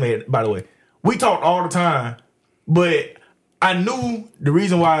his classmate, by the way. We talked all the time, but I knew the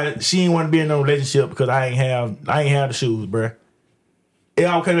reason why she didn't want to be in no relationship because I ain't have the shoes, bruh. It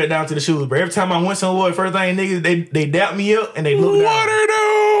all came back down to the shoes, bruh. Every time I went somewhere, first thing niggas they dap me up and they look down. What are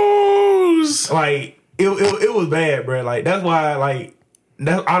those? Like it was bad, bruh. Like that's why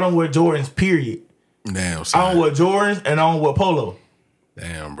I don't wear Jordans. Period. Damn, son. I don't wear Jordans and I don't wear polo.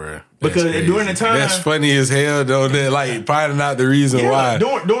 Damn, bro. Because during the time, that's funny as hell though. That like finding out the reason why.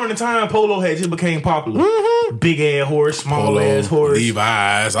 During the time, polo had just became popular. Mm-hmm. Big ass horse, small ass horse,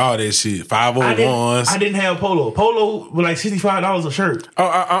 Levi's, all that shit. 501s. I didn't have polo. Polo was like $65 a shirt. Oh,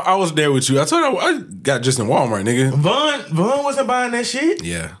 I was there with you. I told you I got just in Walmart, nigga. Vaughn wasn't buying that shit.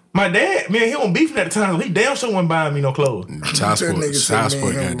 Yeah. My dad, man, he wasn't beefing at the time. He damn sure wasn't buying me no clothes. Child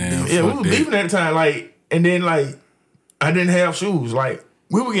support, goddamn. Yeah, we was beefing at the time. Like, and then like, I didn't have shoes. Like,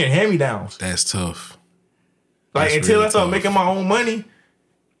 we were getting hand-me-downs. That's tough. Like, That's until really I started tough. making my own money,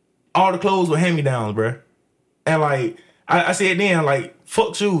 all the clothes were hand-me-downs, bruh. And like, I said then, like,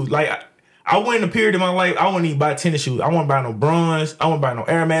 fuck shoes. Like, I went in a period of my life, I wouldn't even buy tennis shoes. I wouldn't buy no bronze. I wouldn't buy no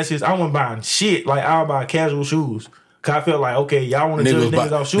Air Maxes. I wouldn't buy shit. Like, I would buy casual shoes. Cause I felt like, okay, y'all want to judge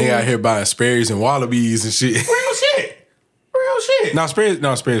niggas off shoes. Nigga out here buying Sperry's and Wallabies and shit. Real shit. No,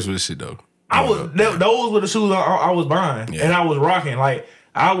 Sperry's was the shit though. Those were the shoes I was buying. Yeah. And I was rocking. Like,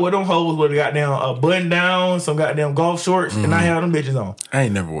 I would them hoes with a goddamn button down, some goddamn golf shorts, and I had them bitches on. I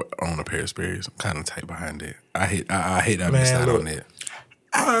ain't never owned a pair of Sperry's. I'm kind of tight behind that. I hate that I missed out on that.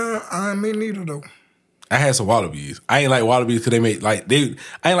 I ain't me neither though. I had some Wallabies. I ain't like Wallabies because they make I ain't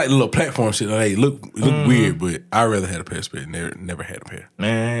like the little platform shit. They look weird, but I rather had a pair of Sperry's. Never had a pair.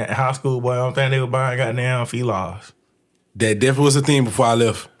 Man, in high school, boy, I don't think they were buying goddamn Filas. That definitely was a thing before I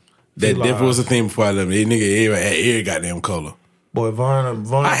left. That definitely was a thing before I left. That nigga everybody had every goddamn color. Boy,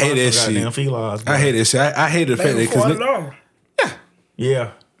 Vaughn, I hate that shit. Filas, I hate that shit. I hate the fact that because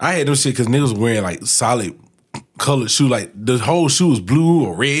yeah, I hate them shit because niggas were wearing like solid colored shoe, like the whole shoe was blue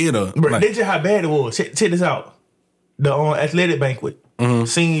or red or. Bro, like, that's just how bad it was. Check this out. The athletic banquet,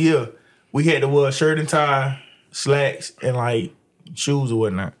 senior year, we had to wear shirt and tie, slacks, and like shoes or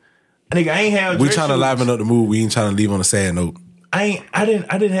whatnot. Nigga, I ain't have. We trying to liven up the mood. We ain't trying to leave on a sad note. I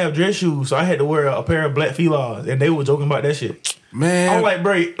didn't have dress shoes, so I had to wear a pair of black Filas, and they were joking about that shit. Man, I'm like,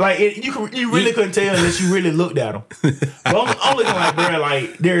 bro, like you really couldn't tell unless you really looked at them. But I'm looking like, bro,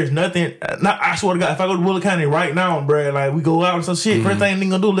 like there is nothing. I swear to God, if I go to Wheeler County right now, bro, like we go out and some shit, first thing they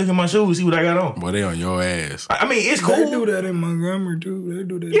gonna do, look at my shoes, see what I got on. Boy, they on your ass. I mean, it's cool. They do that in Montgomery too. They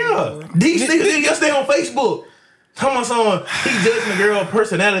do that. Yeah, these niggas yesterday on Facebook. Tell my son he judging the girl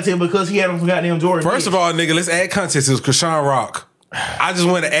personality because he had on some goddamn Jordan. First of all, nigga, let's add context. It was Krishan Rock. I just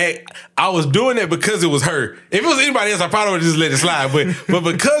want to act. I was doing it because it was her. If it was anybody else, I probably would have just let it slide. But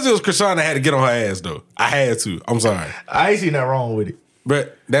because it was Krishan, I had to get on her ass though. I had to. I'm sorry. I ain't seen nothing wrong with it.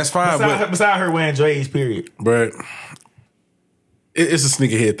 But that's fine. Beside her wearing J's, period. But it's a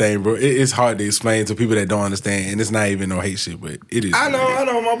sneakerhead thing, bro. It's hard to explain to people that don't understand, and it's not even no hate shit, but it is. I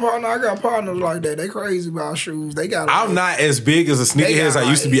know. My partner, I got partners like that. They crazy about shoes. They got. I'm not as big as a sneakerhead as I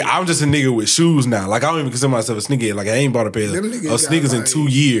used to be. I'm just a nigga with shoes now. Like I don't even consider myself a sneakerhead. Like I ain't bought a pair of sneakers in 2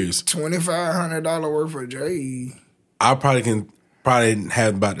 years. $2,500 worth of J. I probably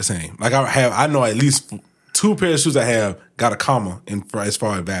have about the same. Like I know at least 2 pairs of shoes I have got a comma as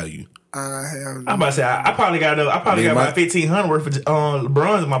far as value. I'm about to say I probably got about $1,500 worth of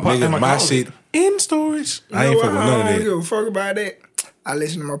LeBrons in my pocket. Nigga, my shit in storage. I ain't fuck with none of that. I don't give a fuck about that. I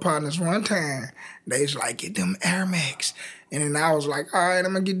listened to my partners one time. They was like, get them Air Max. And then I was like, all right,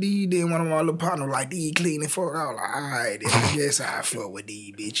 I'm going to get these. Then one of my little partners like, these clean and fuck. I was like, all right, then I guess I fuck with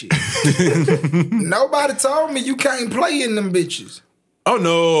these bitches. Nobody told me you can't play in them bitches. Oh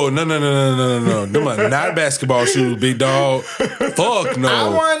no. Them are not basketball shoes, big dog. Fuck no. I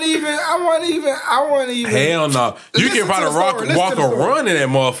wasn't even. Hell no. You can probably walk or run in that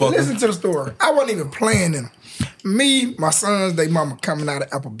motherfucker. Listen to the story. I wasn't even playing in them. Me, my sons, they mama coming out of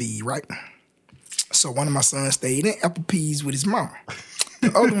Applebee's, right? So one of my sons stayed in Applebee's with his mama.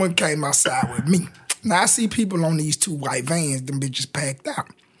 The other one came outside with me. Now I see people on these 2 white vans, them bitches packed out.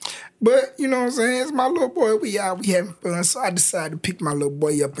 But, you know what I'm saying, it's my little boy, we having fun. So I decided to pick my little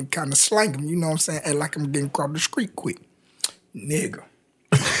boy up and kind of slang him, you know what I'm saying, act like I'm getting across the street quick. Nigga.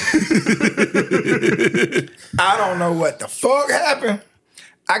 I don't know what the fuck happened.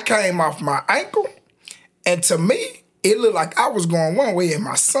 I came off my ankle, and to me, it looked like I was going one way and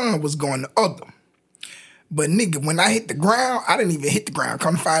my son was going the other. But nigga, when I hit the ground, I didn't even hit the ground.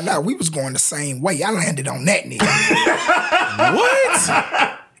 Come to find out, we was going the same way. I landed on that nigga.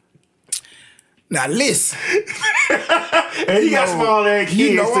 What? Now listen. And you got small ass kids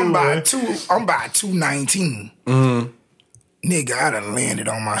You know too, I'm by 219. Mm-hmm. Nigga, I done landed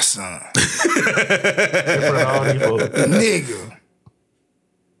on my son. Nigga. Nigga.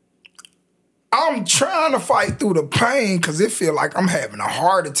 I'm trying to fight through the pain because it feel like I'm having a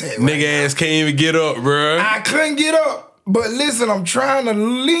heart attack. Nigga ass can't even get up, bro. I couldn't get up. But listen, I'm trying to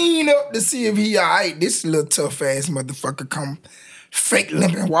lean up to see if he all right. This little tough ass motherfucker come fake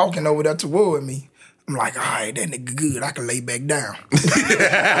limping, walking over there toward me. I'm like, all right, that nigga good. I can lay back down. This is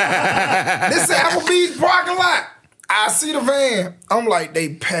Applebee's parking lot. I see the van. I'm like,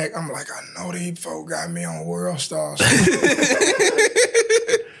 they packed. I'm like, I know these folk got me on World Stars.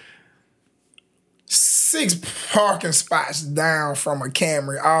 6 parking spots down from a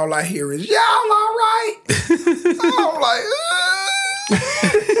Camry. All I hear is, y'all all right? I'm like,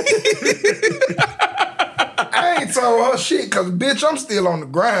 I ain't told her shit because, bitch, I'm still on the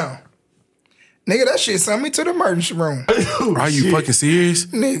ground. Nigga, that shit sent me to the emergency room. Are you fucking serious?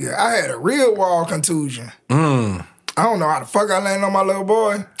 Nigga, I had a real wall contusion. I don't know how the fuck I landed on my little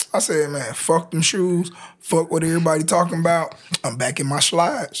boy. I said, man, fuck them shoes. Fuck what everybody talking about. I'm back in my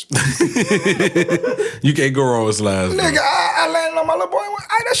slides. You can't go wrong with slides. Nigga, I landed on my little boy.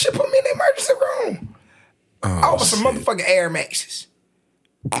 That shit put me in the emergency room. Over some motherfucking Air Maxes.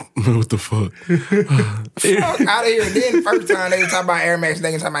 What the fuck? Fuck out of here. Then the first time they were talking about Air Max,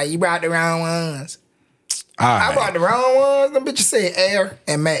 they were talking about, you brought the wrong ones. I bought the wrong ones. Them bitches said Air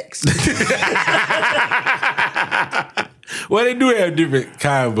and Max. Well, they do have different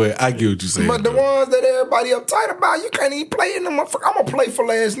kind, but I get what you're saying. But the ones that everybody uptight about, you can't even play in them. I'm a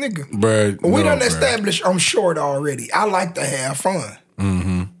playful ass nigga. Bruh, We done established I'm short already. I like to have fun.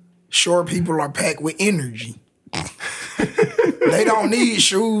 Mm-hmm. Short people are packed with energy. They don't need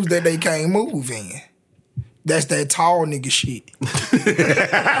shoes that they can't move in. That's that tall nigga shit.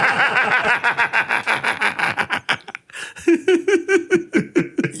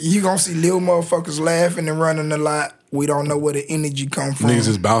 You gonna see little motherfuckers laughing and running a lot. We don't know where the energy come from. Niggas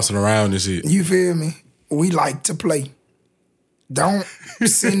just bouncing around and shit. You feel me? We like to play. Don't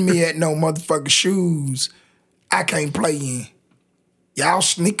send me at no motherfucking shoes I can't play in. Y'all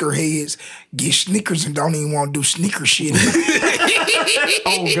sneakerheads get sneakers and don't even want to do sneaker shit.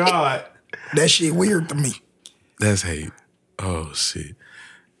 Oh, God. That shit weird to me. That's hate. Oh, shit.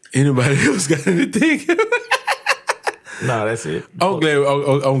 Anybody else got anything? Nah, that's it. I'm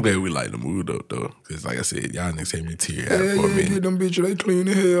glad we like the mood up, though. Because, like I said, y'all niggas had me tear out for a minute. Get them bitches, they clean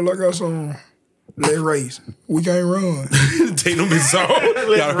the hell like I saw. Let's race. We can't run. Take them bitches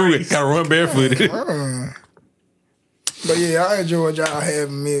off. Gotta run barefooted. But yeah, I enjoyed y'all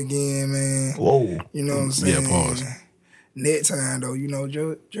having me again, man. Whoa. You know what I'm saying? Yeah, pause. Next time, though, you know,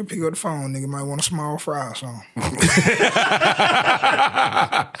 just pick up the phone, nigga. Might want a small fry or something.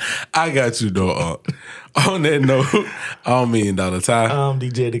 I got you, though. On that note, I'm $1 Million Ty.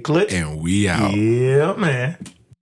 DJ The Clutch. And we out. Yeah, man.